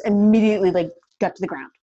 and I just immediately like got to the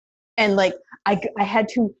ground, and like I had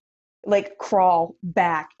to like crawl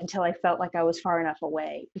back until I felt like I was far enough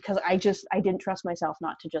away, because I didn't trust myself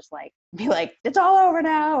not to just like be like, it's all over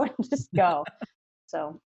now, and just go.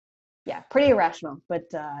 So yeah, pretty irrational. But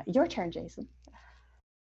your turn, Jason.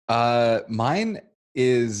 Mine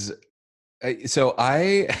is So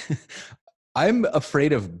I'm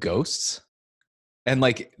afraid of ghosts. And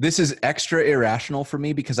like, this is extra irrational for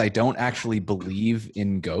me because I don't actually believe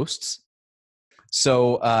in ghosts.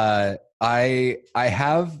 So I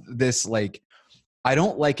have this, like, I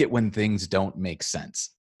don't like it when things don't make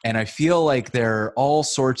sense. And I feel like there are all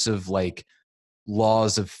sorts of like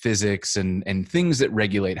laws of physics and things that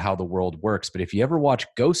regulate how the world works. But if you ever watch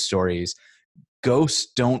ghost stories,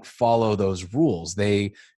 ghosts don't follow those rules.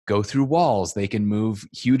 They go through walls. They can move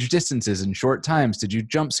huge distances in short times to do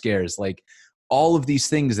jump scares. Like, all of these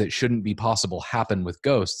things that shouldn't be possible happen with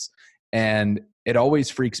ghosts. And it always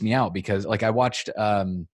freaks me out because, like, I watched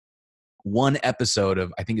one episode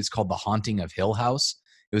of, I think it's called The Haunting of Hill House.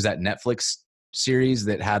 It was that Netflix series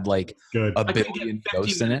that had like Good. a billion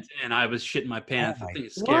ghosts in it. And I was shitting my pants. Oh I think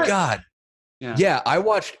it's my scary. God. Yeah, I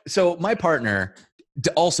watched. So my partner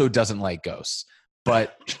also doesn't like ghosts,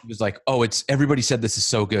 but she was like, "Oh, it's everybody said this is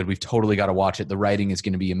so good. We've totally got to watch it. The writing is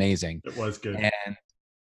going to be amazing." It was good. And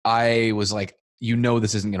I was like,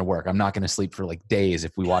 this isn't going to work. I'm not going to sleep for like days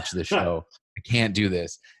if we watch this show. I can't do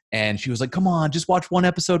this. And she was like, "Come on, just watch one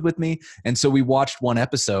episode with me." And so we watched one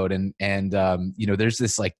episode, and there's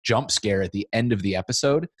this like jump scare at the end of the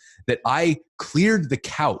episode that I cleared the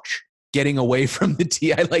couch getting away from the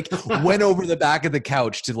tea. I like went over the back of the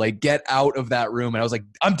couch to like get out of that room. And I was like,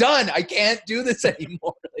 "I'm done. I can't do this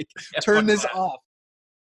anymore. Like, turn this off."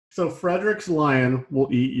 So Frederick's lion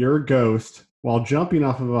will eat your ghost while jumping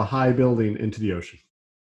off of a high building into the ocean.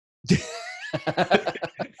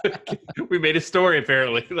 We made a story,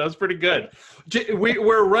 apparently. That was pretty good.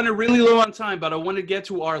 We're running really low on time, but I want to get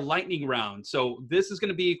to our lightning round. So this is going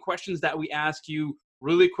to be questions that we ask you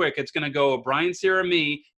really quick. It's going to go Brian, Sarah,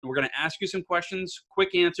 me, and we're going to ask you some questions,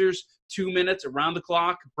 quick answers, 2 minutes, around the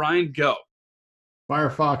clock. Brian, go.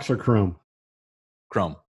 Firefox or Chrome?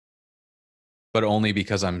 Chrome. But only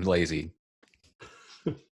because I'm lazy.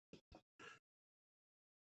 Don't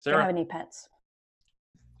Sarah? have any pets.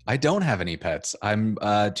 I don't have any pets. I'm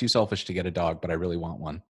too selfish to get a dog, but I really want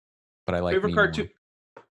one. But I like Favorite me cartoon?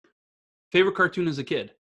 Favorite cartoon as a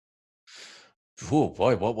kid? Oh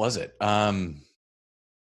boy, what was it? I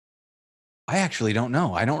actually don't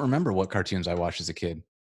know. I don't remember what cartoons I watched as a kid.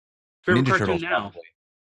 Favorite Ninja cartoon Turtles, now?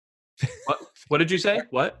 probably. What did you say?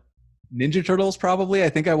 What? Ninja Turtles, probably. I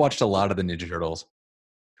think I watched a lot of the Ninja Turtles.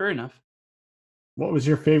 Fair enough. What was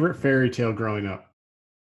your favorite fairy tale growing up?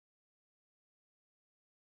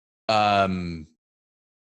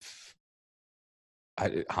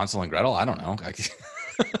 Hansel and Gretel. I don't know.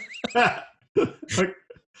 That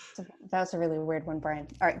was a really weird one, Brian.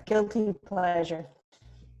 All right, guilty pleasure.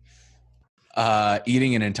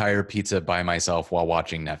 Eating an entire pizza by myself while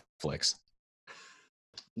watching Netflix.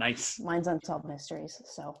 Nice. Mine's Unsolved Mysteries,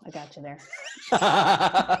 so I got you there.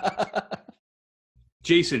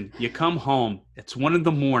 Jason, you come home. It's 1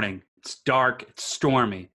 a.m. It's dark. It's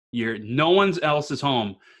stormy. No one else is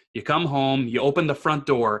home. You come home. You open the front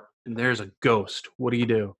door, and there's a ghost. What do you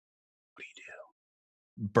do?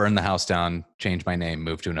 Burn the house down. Change my name.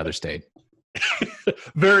 Move to another state.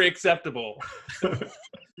 Very acceptable.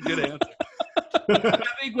 Good answer. I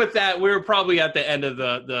think with that, we're probably at the end of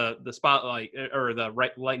the spotlight or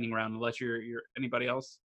the lightning round. Unless you're anybody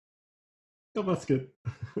else. Oh, that's good.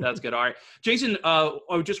 That's good. All right, Jason.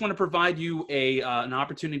 I just want to provide you an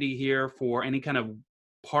opportunity here for any kind of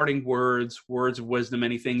parting words of wisdom,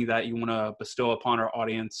 anything that you want to bestow upon our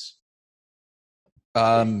audience.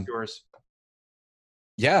 Yours.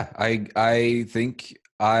 Yeah, I think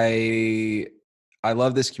I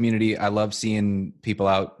love this community. I love seeing people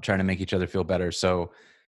out trying to make each other feel better. So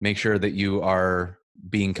make sure that you are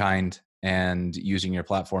being kind and using your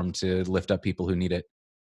platform to lift up people who need it.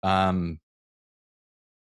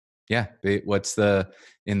 Yeah,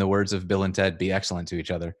 in the words of Bill and Ted, be excellent to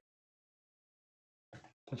each other.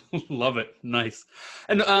 Love it. Nice.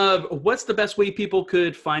 And what's the best way people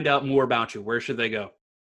could find out more about you? Where should they go?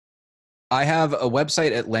 I have a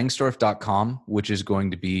website at langsdorf.com, which is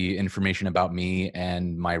going to be information about me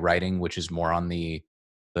and my writing, which is more on the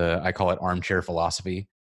I call it armchair philosophy.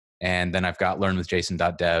 And then I've got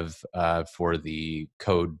learnwithjason.dev for the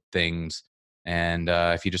code things. And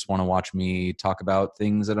if you just want to watch me talk about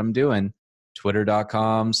things that I'm doing,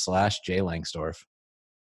 twitter.com/jlangsdorf.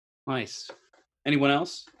 Nice. Anyone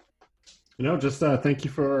else? Just thank you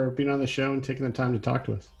for being on the show and taking the time to talk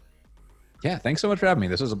to us. Yeah, thanks so much for having me.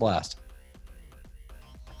 This was a blast.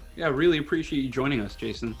 Yeah, really appreciate you joining us,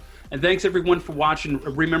 Jason. And thanks everyone for watching.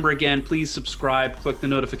 Remember again, please subscribe, click the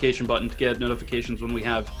notification button to get notifications when we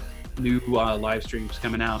have new live streams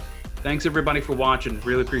coming out. Thanks everybody for watching.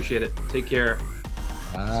 Really appreciate it. Take care.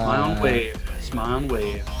 Smile and wave. Smile and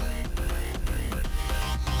wave.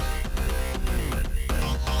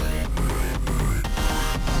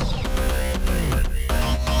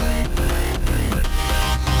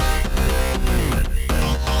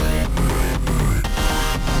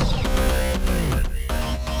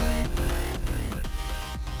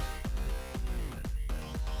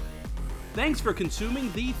 Thanks for consuming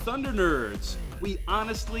the Thunder Nerds. We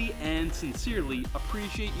honestly and sincerely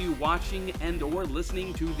appreciate you watching and or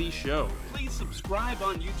listening to the show. Please subscribe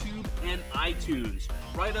on YouTube and iTunes.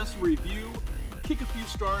 Write us a review, kick a few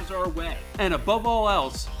stars our way. And above all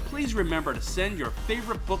else, please remember to send your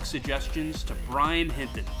favorite book suggestions to Brian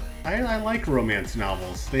Hinton. I like romance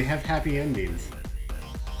novels. They have happy endings.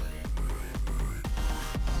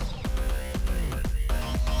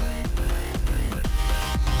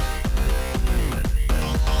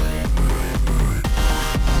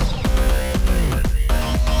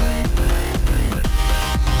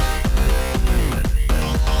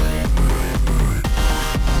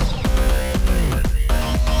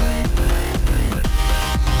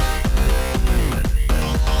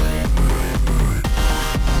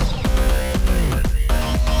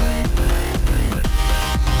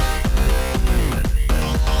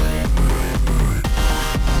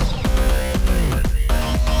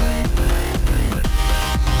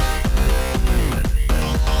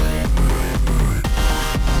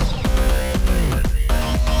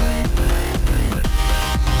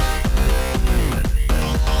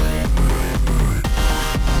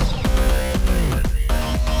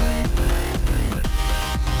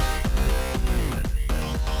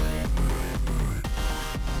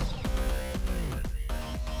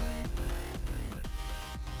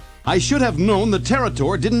 I should have known the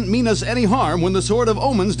Territor didn't mean us any harm when the Sword of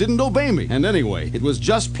Omens didn't obey me. And anyway, it was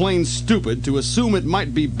just plain stupid to assume it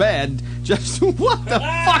might be bad. Just what the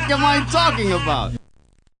fuck am I talking about?